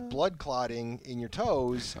do with blood clotting in your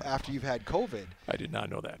toes after you've had COVID. I did not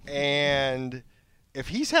know that. And if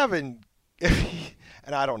he's having,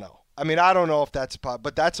 and I don't know. I mean, I don't know if that's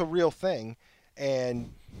but that's a real thing.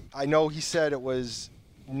 And I know he said it was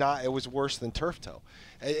worse than turf toe.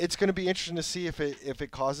 It's going to be interesting to see if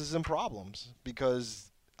it causes him problems,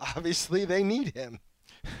 because obviously they need him.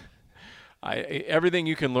 Everything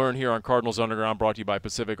you can learn here on Cardinals Underground, brought to you by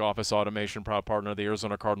Pacific Office Automation, proud partner of the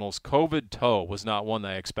Arizona Cardinals. COVID toe was not one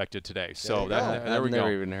that I expected today. So there we go. I've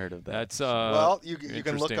never even heard of that. That's well, you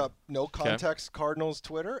can look up No Context Cardinals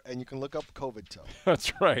Twitter, and you can look up COVID toe.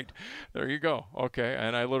 That's right. There you go. Okay,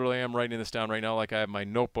 and I literally am writing this down right now, like I have my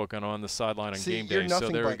notebook on the sideline on game day. You're nothing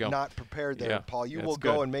so there but we go. Not prepared there, Paul. You will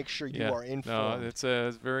go and make sure you are informed. No,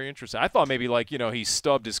 it's very interesting. I thought maybe he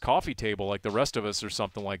stubbed his coffee table like the rest of us or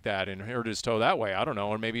something like that and hurt his toe that way. I don't know,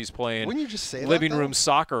 or maybe he's playing Wouldn't you just say living room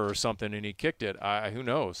soccer or something, and he kicked it. Who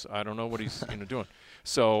knows? I don't know what he's doing.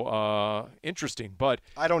 So interesting, but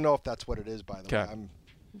I don't know if that's what it is. By the way,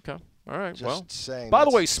 okay. All right. Just saying. By the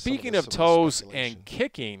way, speaking of toes and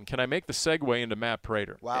kicking, can I make the segue into Matt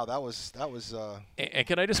Prater? Wow, that was and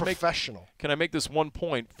can I just professional. Can I make this one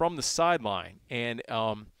point from the sideline? And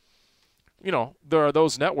there are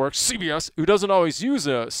those networks, CBS, who doesn't always use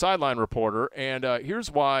a sideline reporter. And here's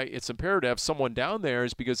why it's imperative to have someone down there,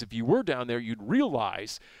 is because if you were down there, you'd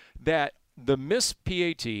realize that the missed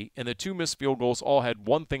PAT and the 2 missed field goals all had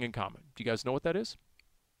one thing in common. Do you guys know what that is?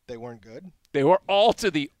 They weren't good? They were all to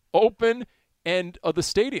the open end of the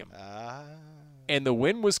stadium. And the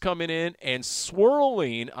wind was coming in and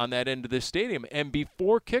swirling on that end of the stadium. And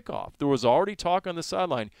before kickoff, there was already talk on the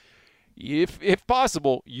sideline. if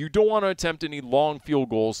possible, you don't want to attempt any long field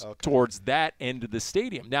goals towards that end of the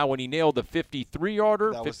stadium. Now, when he nailed the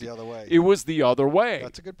 53-yarder, that was the other way. It was the other way.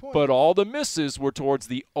 That's a good point. But all the misses were towards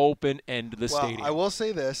the open end of the stadium. I will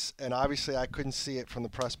say this, and obviously I couldn't see it from the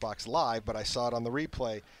press box live, but I saw it on the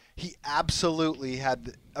replay. He absolutely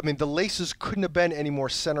had the laces couldn't have been any more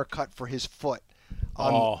center cut for his foot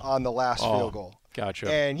on the last field goal.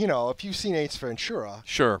 Gotcha. And, if you've seen Ace Ventura,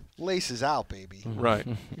 sure, laces out, baby. Right.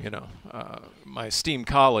 My esteemed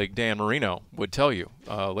colleague, Dan Marino, would tell you,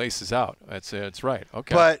 laces out. That's right.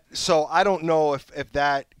 Okay. But so I don't know if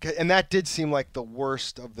that – and that did seem like the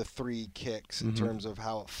worst of the 3 kicks in terms of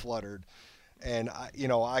how it fluttered. And,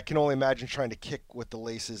 I can only imagine trying to kick with the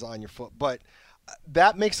laces on your foot. But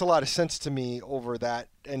that makes a lot of sense to me over that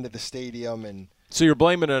end of the stadium and – So you're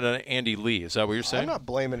blaming it on Andy Lee. Is that what you're saying? I'm not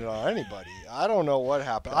blaming it on anybody. I don't know what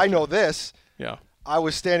happened. I know this. Yeah. I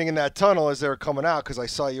was standing in that tunnel as they were coming out because I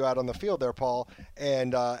saw you out on the field there, Paul.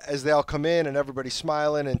 And as they all come in and everybody's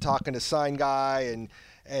smiling and talking to sign guy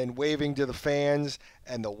and waving to the fans.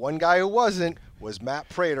 And the one guy who wasn't was Matt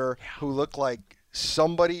Prater, who looked like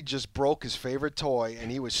somebody just broke his favorite toy.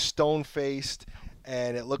 And he was stone-faced.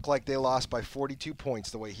 And it looked like they lost by 42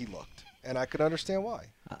 points the way he looked. And I could understand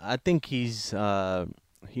why. I think he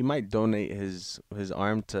might donate his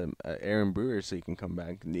arm to Aaron Brewer so he can come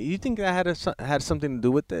back. Do you think that had something to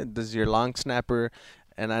do with it? Does your long snapper,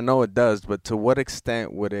 and I know it does, but to what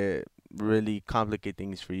extent would it really complicate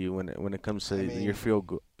things for you when it comes to your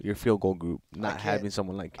field goal group not having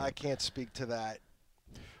someone like him? I can't speak to that.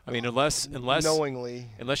 I mean, unless knowingly,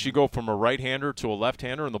 unless you go from a right-hander to a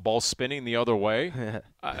left-hander and the ball's spinning the other way,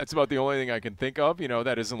 that's about the only thing I can think of.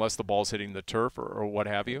 That is unless the ball's hitting the turf or what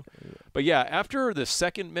have you. But yeah, after the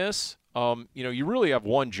second miss, you really have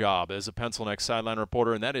one job as a Pencil Neck sideline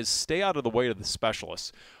reporter, and that is stay out of the way of the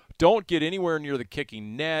specialists. Don't get anywhere near the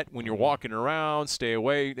kicking net when you're walking around. Stay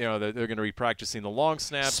away. They're going to be practicing the long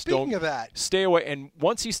snaps. Speaking of that, stay away. And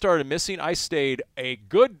once he started missing, I stayed a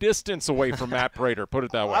good distance away from Matt Prater. Put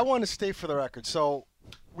it that way. I want to stay for the record. So,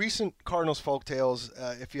 recent Cardinals Folktales.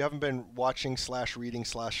 If you haven't been watching / reading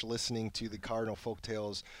 / listening to the Cardinal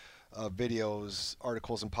Folktales videos,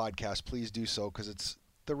 articles, and podcasts, please do so because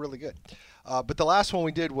they're really good. But the last one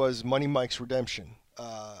we did was Money Mike's Redemption.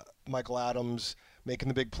 Michael Adams making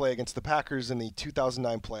the big play against the Packers in the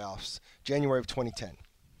 2009 playoffs, January of 2010.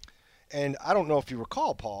 And I don't know if you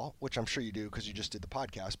recall, Paul, which I'm sure you do because you just did the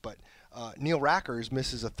podcast, but Neil Rackers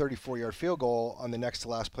misses a 34-yard field goal on the next to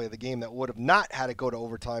last play of the game that would have not had it go to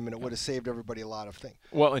overtime, and it would have saved everybody a lot of things.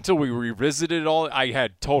 Well, until we revisited it all, I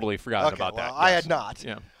had totally forgotten about that. I had not.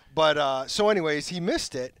 Yeah. But so anyways, he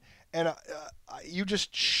missed it. And you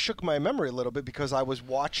just shook my memory a little bit because I was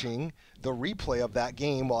watching the replay of that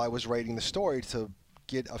game while I was writing the story to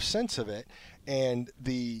get a sense of it. And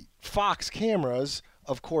the Fox cameras,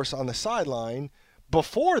 of course, on the sideline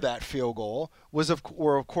before that field goal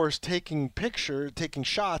were of course taking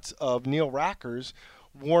shots of Neil Rackers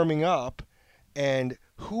warming up, and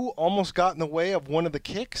who almost got in the way of one of the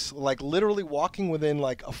kicks, like literally walking within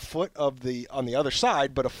like a foot of on the other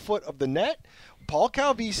side, but a foot of the net. Paul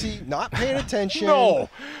Calvisi not paying attention. No,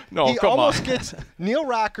 he come almost on. gets Neil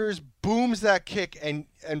Rackers booms that kick, and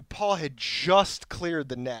Paul had just cleared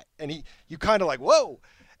the net, and you kind of like whoa,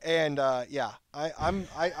 and I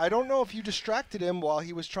don't know if you distracted him while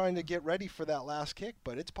he was trying to get ready for that last kick,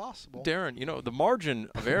 but it's possible. Darren, the margin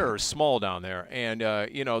of error is small down there, and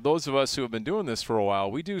those of us who have been doing this for a while,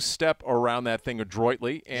 we do step around that thing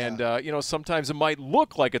adroitly, and sometimes it might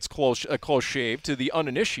look like it's a close shave to the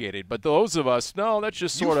uninitiated, but those of us, no, that's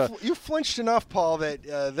just sort of. You flinched enough, Paul, that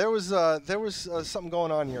there was something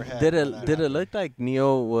going on in your head. Did it look like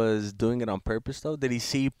Neil was doing it on purpose though? Did he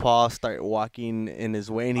see Paul start walking in his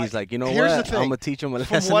way, and he's like, here's what? the thing. I'm gonna teach him a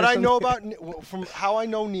lesson. From what I know from how I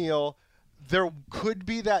know Neil, there could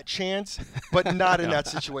be that chance, but not in that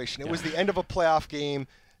situation. It was the end of a playoff game.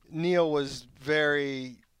 Neil was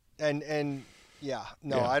very I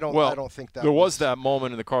don't think that. There was that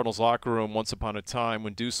moment in the Cardinals locker room once upon a time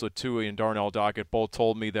when Deuce Latui and Darnell Dockett both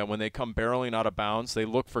told me that when they come barreling out of bounds, they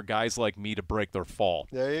look for guys like me to break their fall.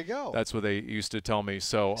 There you go. That's what they used to tell me.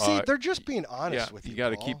 So see, they're just being honest with you. You got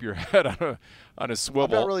to keep your head on a swivel.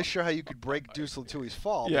 I'm not really sure how you could break Deuce Latui's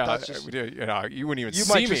fall. Yeah, but that's just, you wouldn't even you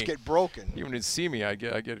see me. You might just get broken. You wouldn't see me. I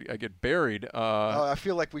get buried. I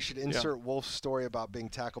feel like we should insert Wolf's story about being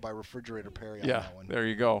tackled by Refrigerator Perry on that one. There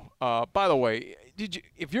you go. By the way,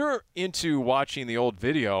 if you're into watching the old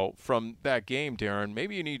video from that game, Darren,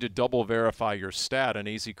 maybe you need to double verify your stat on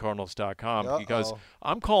azcardinals.com because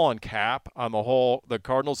I'm calling cap on the whole. The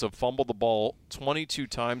Cardinals have fumbled the ball 22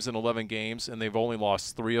 times in 11 games, and they've only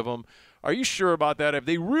lost 3 of them. Are you sure about that? Have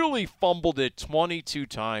they really fumbled it 22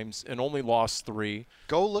 times and only lost 3?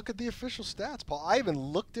 Go look at the official stats, Paul. I even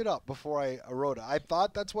looked it up before I wrote it. I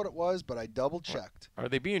thought that's what it was, but I double-checked. Are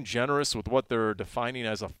they being generous with what they're defining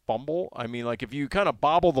as a fumble? I mean, like if you kind of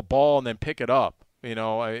bobble the ball and then pick it up,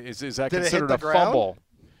 is that considered a fumble?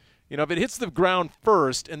 If it hits the ground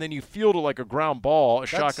first and then you field it like a ground ball,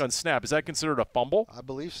 shotgun snap, is that considered a fumble? I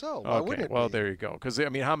believe so. Why wouldn't it well, be? there you go. Because,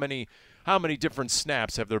 how many different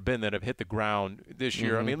snaps have there been that have hit the ground this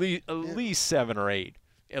year? I mean, at least 7 or 8,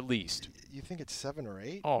 at least. You think it's 7 or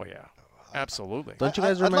 8? Oh, yeah. Absolutely. Don't you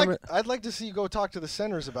guys remember? I'd like to see you go talk to the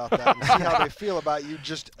centers about that and see how they feel about you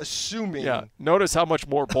just assuming. Yeah. Notice how much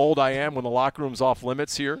more bold I am when the locker room's off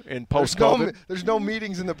limits here in post-COVID. There's no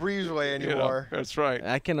meetings in the breezeway anymore. That's right.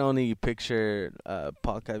 I can only picture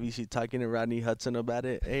Paul Cavisi talking to Rodney Hudson about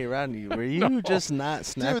it. Hey, Rodney, were you just not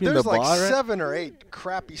snapping Dude, the there's ball like right? 7 or 8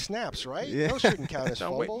 crappy snaps, right? Yeah. Those shouldn't count as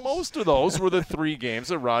Now, fumbles. most of those were the 3 games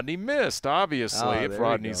that Rodney missed, obviously. Oh, if there we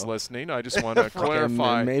Rodney's go. listening, I just want to Okay,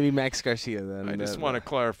 clarify. maybe Max Garcia then. I just want to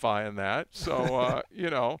clarify on that. So,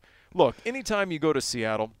 look, anytime you go to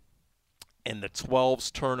Seattle and the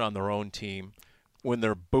 12s turn on their own team when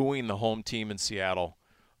they're booing the home team in Seattle,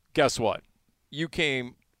 guess what? You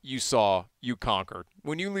came, you saw, you conquered.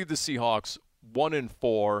 When you leave the Seahawks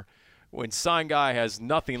 1-4, when Sign Guy has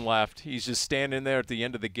nothing left, he's just standing there at the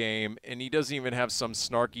end of the game, and he doesn't even have some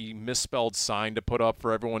snarky misspelled sign to put up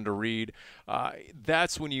for everyone to read.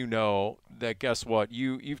 That's when you know that, guess what?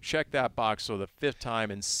 You've checked that box for the 5th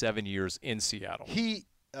time in 7 years in Seattle. He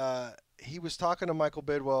was talking to Michael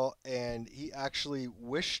Bidwell, and he actually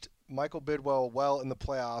wished Michael Bidwell well in the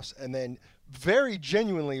playoffs, and then very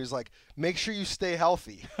genuinely was like, make sure you stay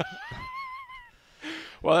healthy.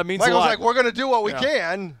 Well, that means Michael's a lot. like, we're going to do what we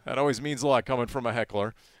can. That always means a lot coming from a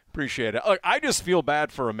heckler. Appreciate it. Look, I just feel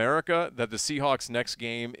bad for America that the Seahawks' next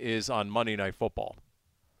game is on Monday Night Football.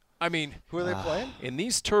 I mean, Who are they playing? in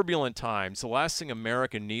these turbulent times, the last thing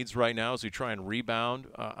America needs right now as we try and rebound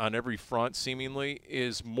on every front, seemingly,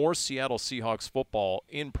 is more Seattle Seahawks football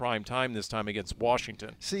in prime time this time against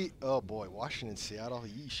Washington. See, oh boy, Washington, Seattle,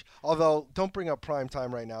 yeesh. Although, don't bring up prime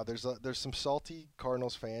time right now. There's some salty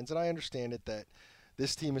Cardinals fans, and I understand it that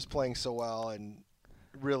this team is playing so well and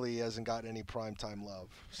really hasn't got any primetime love.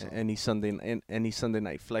 So. Any Sunday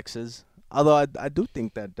night flexes. Although I do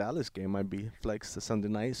think that Dallas game might be flexed to Sunday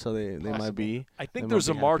night, so they might be. I think they there's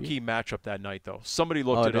a might be marquee happy. matchup that night, though. Somebody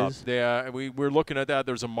looked it up. is? Yeah, we're looking at that.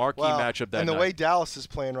 There's a marquee matchup that and the night. way Dallas is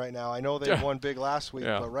playing right now, I know they won big last week,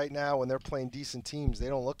 Yeah. but right now when they're playing decent teams, they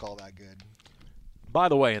don't look all that good. By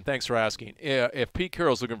the way, and thanks for asking, if Pete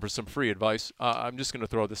Carroll's looking for some free advice, I'm just going to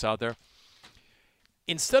throw this out there.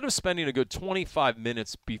 Instead of spending a good 25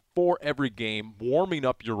 minutes before every game warming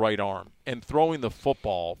up your right arm and throwing the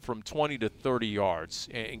football from 20 to 30 yards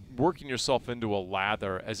and working yourself into a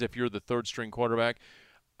lather as if you're the third-string quarterback,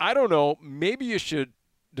 I don't know, maybe you should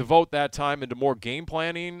devote that time into more game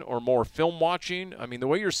planning or more film watching. I mean, the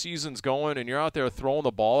way your season's going and you're out there throwing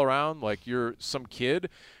the ball around like you're some kid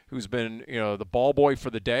who's been, the ball boy for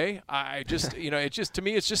the day, I just, it just, to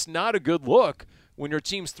me, it's just not a good look when your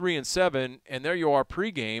team's 3-7 and there you are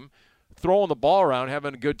pregame throwing the ball around,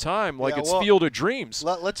 having a good time like it's Field of Dreams.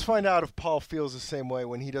 Let's find out if Paul feels the same way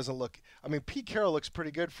when he doesn't look. I mean, Pete Carroll looks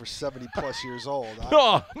pretty good for 70-plus years old.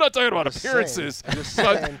 No, I'm not talking about just appearances.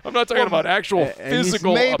 saying. I'm not talking about actual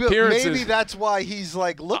physical appearances. Maybe that's why he's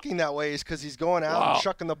like looking that way, is because he's going out and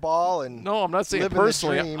chucking the ball and. No, I'm not saying living the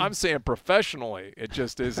personally. dream. I'm saying professionally. It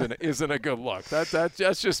just isn't a good look. That's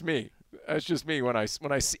just me. That's just me. When I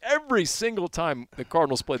see every single time the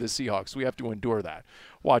Cardinals play the Seahawks, we have to endure that,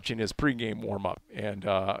 watching his pregame warm up. And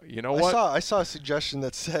you know what? I saw a suggestion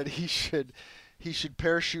that said he should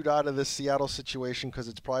parachute out of this Seattle situation because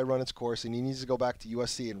it's probably run its course, and he needs to go back to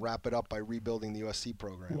USC and wrap it up by rebuilding the USC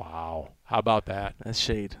program. Wow, how about that? That's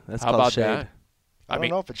shade. That's how called about shade. that? I don't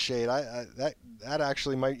know if it's shade. That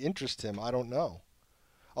actually might interest him. I don't know.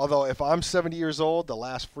 Although, if I'm 70 years old, the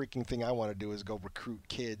last freaking thing I want to do is go recruit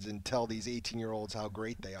kids and tell these 18-year-olds how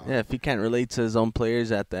great they are. Yeah, if he can't relate to his own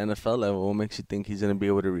players at the NFL level, what makes you think he's going to be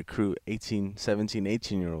able to recruit 18, 17,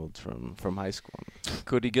 18-year-olds from high school?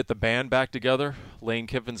 Could he get the band back together? Lane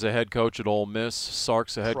Kiffin's a head coach at Ole Miss.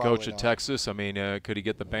 Sark's a head coach at Texas. I mean, could he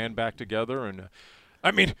get the band back together? And I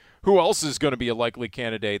mean, who else is going to be a likely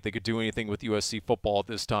candidate that could do anything with USC football at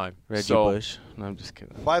this time? Reggie Bush. No, I'm just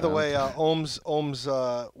kidding. By the way,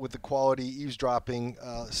 Ohms with the quality eavesdropping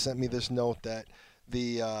sent me this note that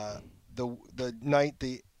the night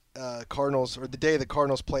the Cardinals, or the day the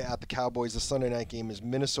Cardinals play at the Cowboys, the Sunday night game is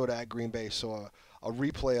Minnesota at Green Bay. So a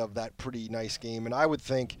replay of that pretty nice game. And I would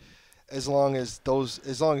think, as long as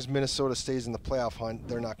Minnesota stays in the playoff hunt,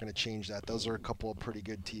 they're not going to change that. Those are a couple of pretty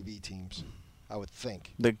good TV teams, I would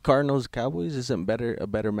think. The Cardinals-Cowboys isn't a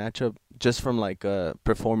better matchup just from like a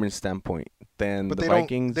performance standpoint than the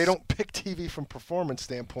Vikings. They don't pick TV from performance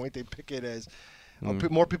standpoint. They pick it as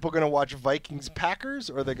more people are going to watch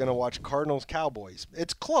Vikings-Packers, or they're going to watch Cardinals-Cowboys.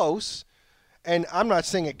 It's close, and I'm not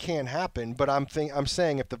saying it can't happen, but I'm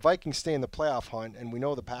saying if the Vikings stay in the playoff hunt, and we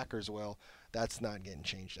know the Packers will, that's not getting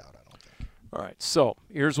changed out, I don't think. All right, so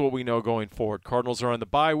here's what we know going forward. Cardinals are on the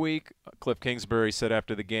bye week. Cliff Kingsbury said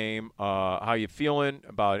after the game, how you feeling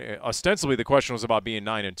about it? Ostensibly the question was about being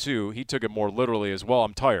 9-2. He took it more literally as well.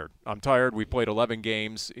 I'm tired. We played 11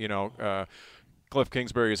 games. Cliff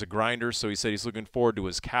Kingsbury is a grinder, so he said he's looking forward to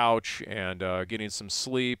his couch and getting some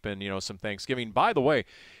sleep and, some Thanksgiving. By the way,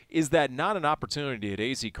 is that not an opportunity at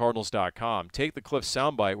azcardinals.com? Take the Cliff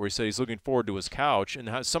soundbite where he said he's looking forward to his couch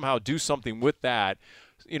and somehow do something with that,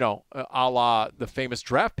 a la the famous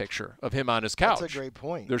draft picture of him on his couch. That's a great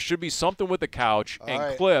point. There should be something with the couch. All and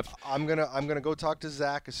right. Cliff, I'm gonna go talk to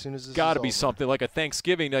Zach as soon as this got to is be over. something like a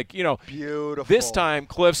Thanksgiving, Beautiful. This time,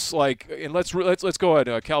 Cliff's and let's go ahead.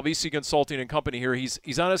 Calvisi Consulting and Company here.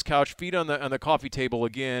 He's on his couch, feet on the coffee table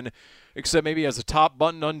again, except maybe he has a top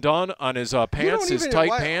button undone on his pants, his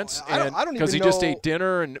tight pants, because he just ate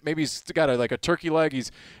dinner, and maybe he's got a turkey leg.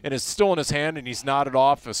 And it's still in his hand, and he's nodded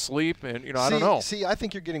off asleep, and I don't know. See, I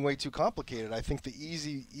think you're getting way too complicated. I think the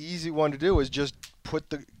easy one to do is just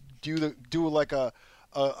do like a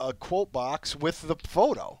quote box with the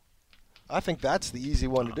photo. I think that's the easy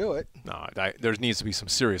one to do it. No, there needs to be some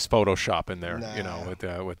serious Photoshop in there.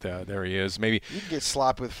 With there he is. Maybe you can get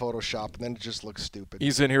sloppy with Photoshop, and then it just looks stupid.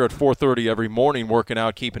 He's in here at 4:30 every morning, working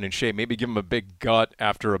out, keeping in shape. Maybe give him a big gut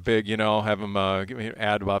after a big, have him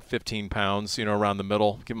add about 15 pounds, around the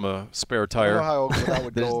middle. Give him a spare tire. I don't know how that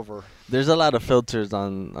would go over. There's a lot of filters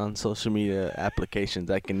on social media applications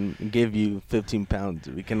that can give you 15 pounds.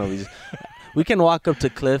 We can walk up to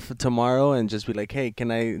Cliff tomorrow and just be like, "Hey,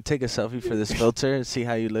 can I take a selfie for this filter and see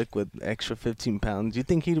how you look with extra 15 pounds?" You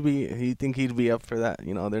think he'd be up for that?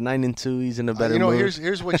 They're 9-2. He's in a better mood.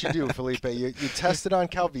 Here's what you do, Felipe. You test it on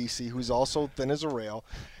Calvisi, who's also thin as a rail,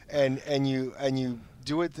 and you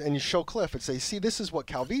do it and you show Cliff and say, "See, this is what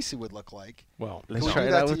Calvisi would look like." Well, let's try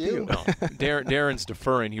that with you. No. Darren's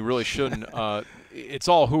deferring. He really shouldn't. It's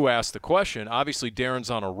all who asked the question. Obviously, Darren's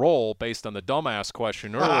on a roll based on the dumbass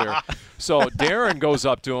question earlier. So Darren goes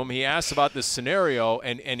up to him. He asks about this scenario,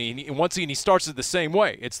 and he starts it the same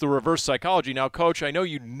way. It's the reverse psychology. Now, Coach, I know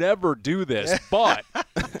you never do this, but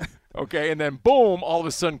okay. And then boom, all of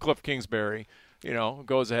a sudden, Cliff Kingsbury,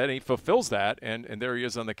 goes ahead and he fulfills that, and there he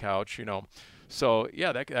is on the couch, So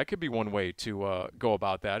yeah, that could be one way to go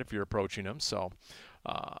about that if you're approaching him. So.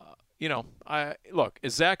 Look,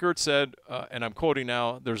 as Zach Ertz said, and I'm quoting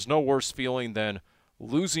now, there's no worse feeling than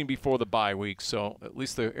losing before the bye week, so at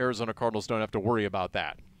least the Arizona Cardinals don't have to worry about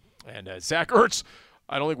that. And Zach Ertz,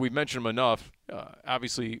 I don't think we've mentioned him enough,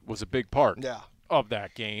 obviously was a big part of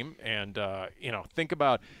that game. And, think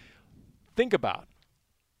about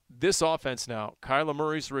this offense now. Kyler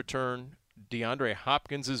Murray's return, DeAndre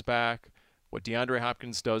Hopkins is back. What DeAndre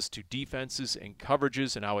Hopkins does to defenses and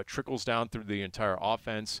coverages and how it trickles down through the entire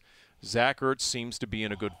offense. Zach Ertz seems to be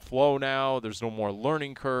in a good flow now. There's no more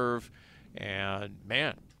learning curve. And,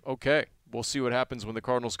 man, okay, we'll see what happens when the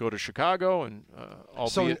Cardinals go to Chicago. And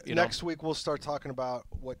next week we'll start talking about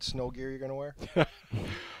what snow gear you're going to wear?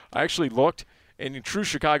 I actually looked. And in true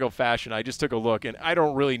Chicago fashion, I just took a look, and I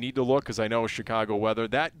don't really need to look because I know Chicago weather.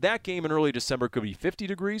 That game in early December could be 50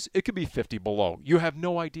 degrees. It could be 50 below. You have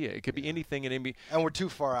no idea. It could be anything in NBA. And we're too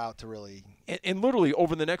far out to really. And literally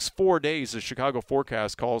over the next 4 days, the Chicago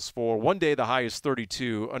forecast calls for one day the high is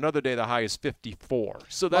 32, another day the high is 54.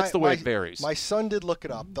 So that's the way it varies. My son did look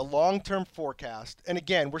it up. The long-term forecast, and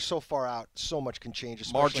again, we're so far out, so much can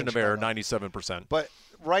change. Margin of error, 97%. But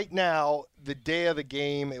right now, the day of the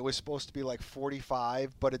game, it was supposed to be like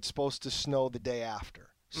 45, but it's supposed to snow the day after.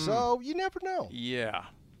 So you never know. Yeah.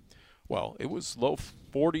 Well, it was low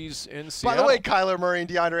 40s in Seattle. By the way, Kyler Murray and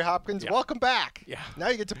DeAndre Hopkins, welcome back. Yeah. Now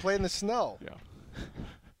you get to play in the snow.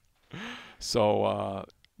 Yeah. So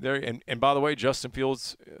and by the way, Justin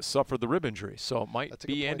Fields suffered the rib injury, so it might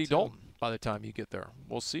be Andy Dalton by the time you get there.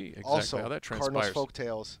 We'll see exactly how that transpires. Cardinals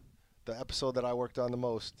Folktales, the episode that I worked on the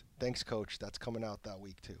most. Thanks, Coach. That's coming out that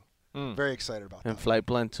week too. Very excited about that. And Flight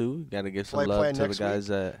Plan 2, got to give some love to the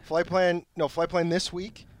guys at Flight Plan this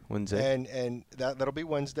week. Wednesday. And that'll be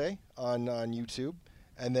Wednesday on YouTube.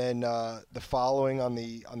 And then the following on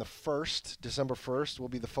the 1st, December 1st, will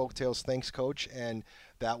be the Folktales Thanks, Coach, and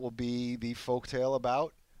that will be the folktale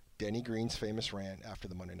about Denny Green's famous rant after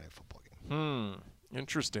the Monday Night Football game.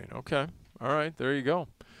 Interesting. Okay. All right. There you go.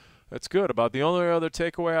 That's good. About the only other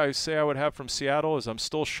takeaway I would have from Seattle is I'm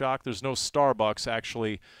still shocked there's no Starbucks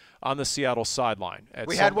actually on the Seattle sideline.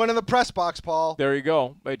 We had one in the press box, Paul. There you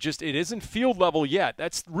go. It isn't field level yet.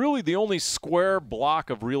 That's really the only square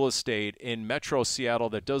block of real estate in Metro Seattle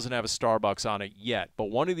that doesn't have a Starbucks on it yet.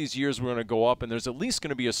 But one of these years we're going to go up, and there's at least going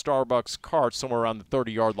to be a Starbucks cart somewhere around the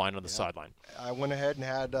 30-yard line on the sideline. I went ahead and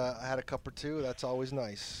had a cup or two. That's always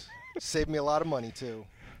nice. Saved me a lot of money, too.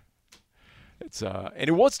 It's and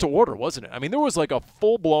it was to order, wasn't it? I mean, there was like a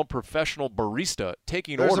full-blown professional barista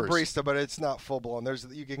taking orders. There's a barista, but it's not full-blown. There's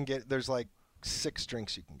like 6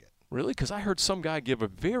 drinks you can get. Really? Because I heard some guy give a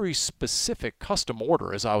very specific custom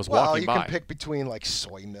order as I was walking by. Well, you can pick between like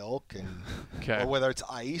soy milk and or whether it's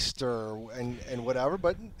iced and whatever.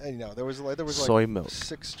 But there was soy like milk.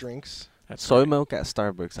 6 drinks. That's soy great. milk at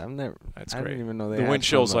Starbucks. That's I great. didn't even know they the had wind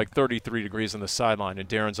chill's soy milk. like 33 degrees on the sideline, and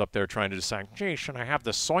Darren's up there trying to decide, gee, should I have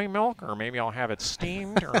the soy milk, or maybe I'll have it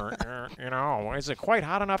steamed, or is it quite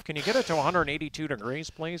hot enough? Can you get it to 182 degrees,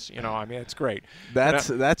 please? I mean, it's great.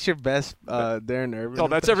 That's your best Darren Urban. No,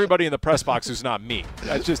 that's everybody in the press box who's not me.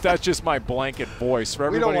 That's just my blanket voice for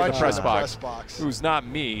everybody in the press box who's not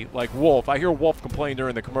me. Like Wolf, I hear Wolf complain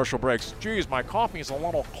during the commercial breaks. Geez, my coffee's a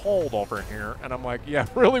little cold over here, and I'm like, yeah,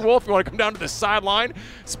 really, Wolf? You want to come down to the sideline?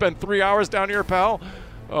 Spend 3 hours down here, pal?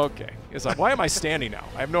 Okay. It's like, why am I standing now?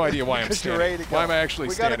 I have no idea why I'm standing. You're ready to go. Why am I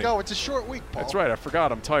actually standing? We got to go. It's a short week, Paul. That's right. I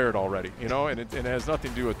forgot. I'm tired already, and it has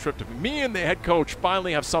nothing to do with tryptophan. Me and the head coach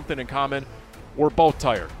finally have something in common. We're both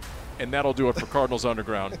tired. And that'll do it for Cardinals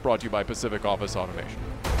Underground, brought to you by Pacific Office Automation.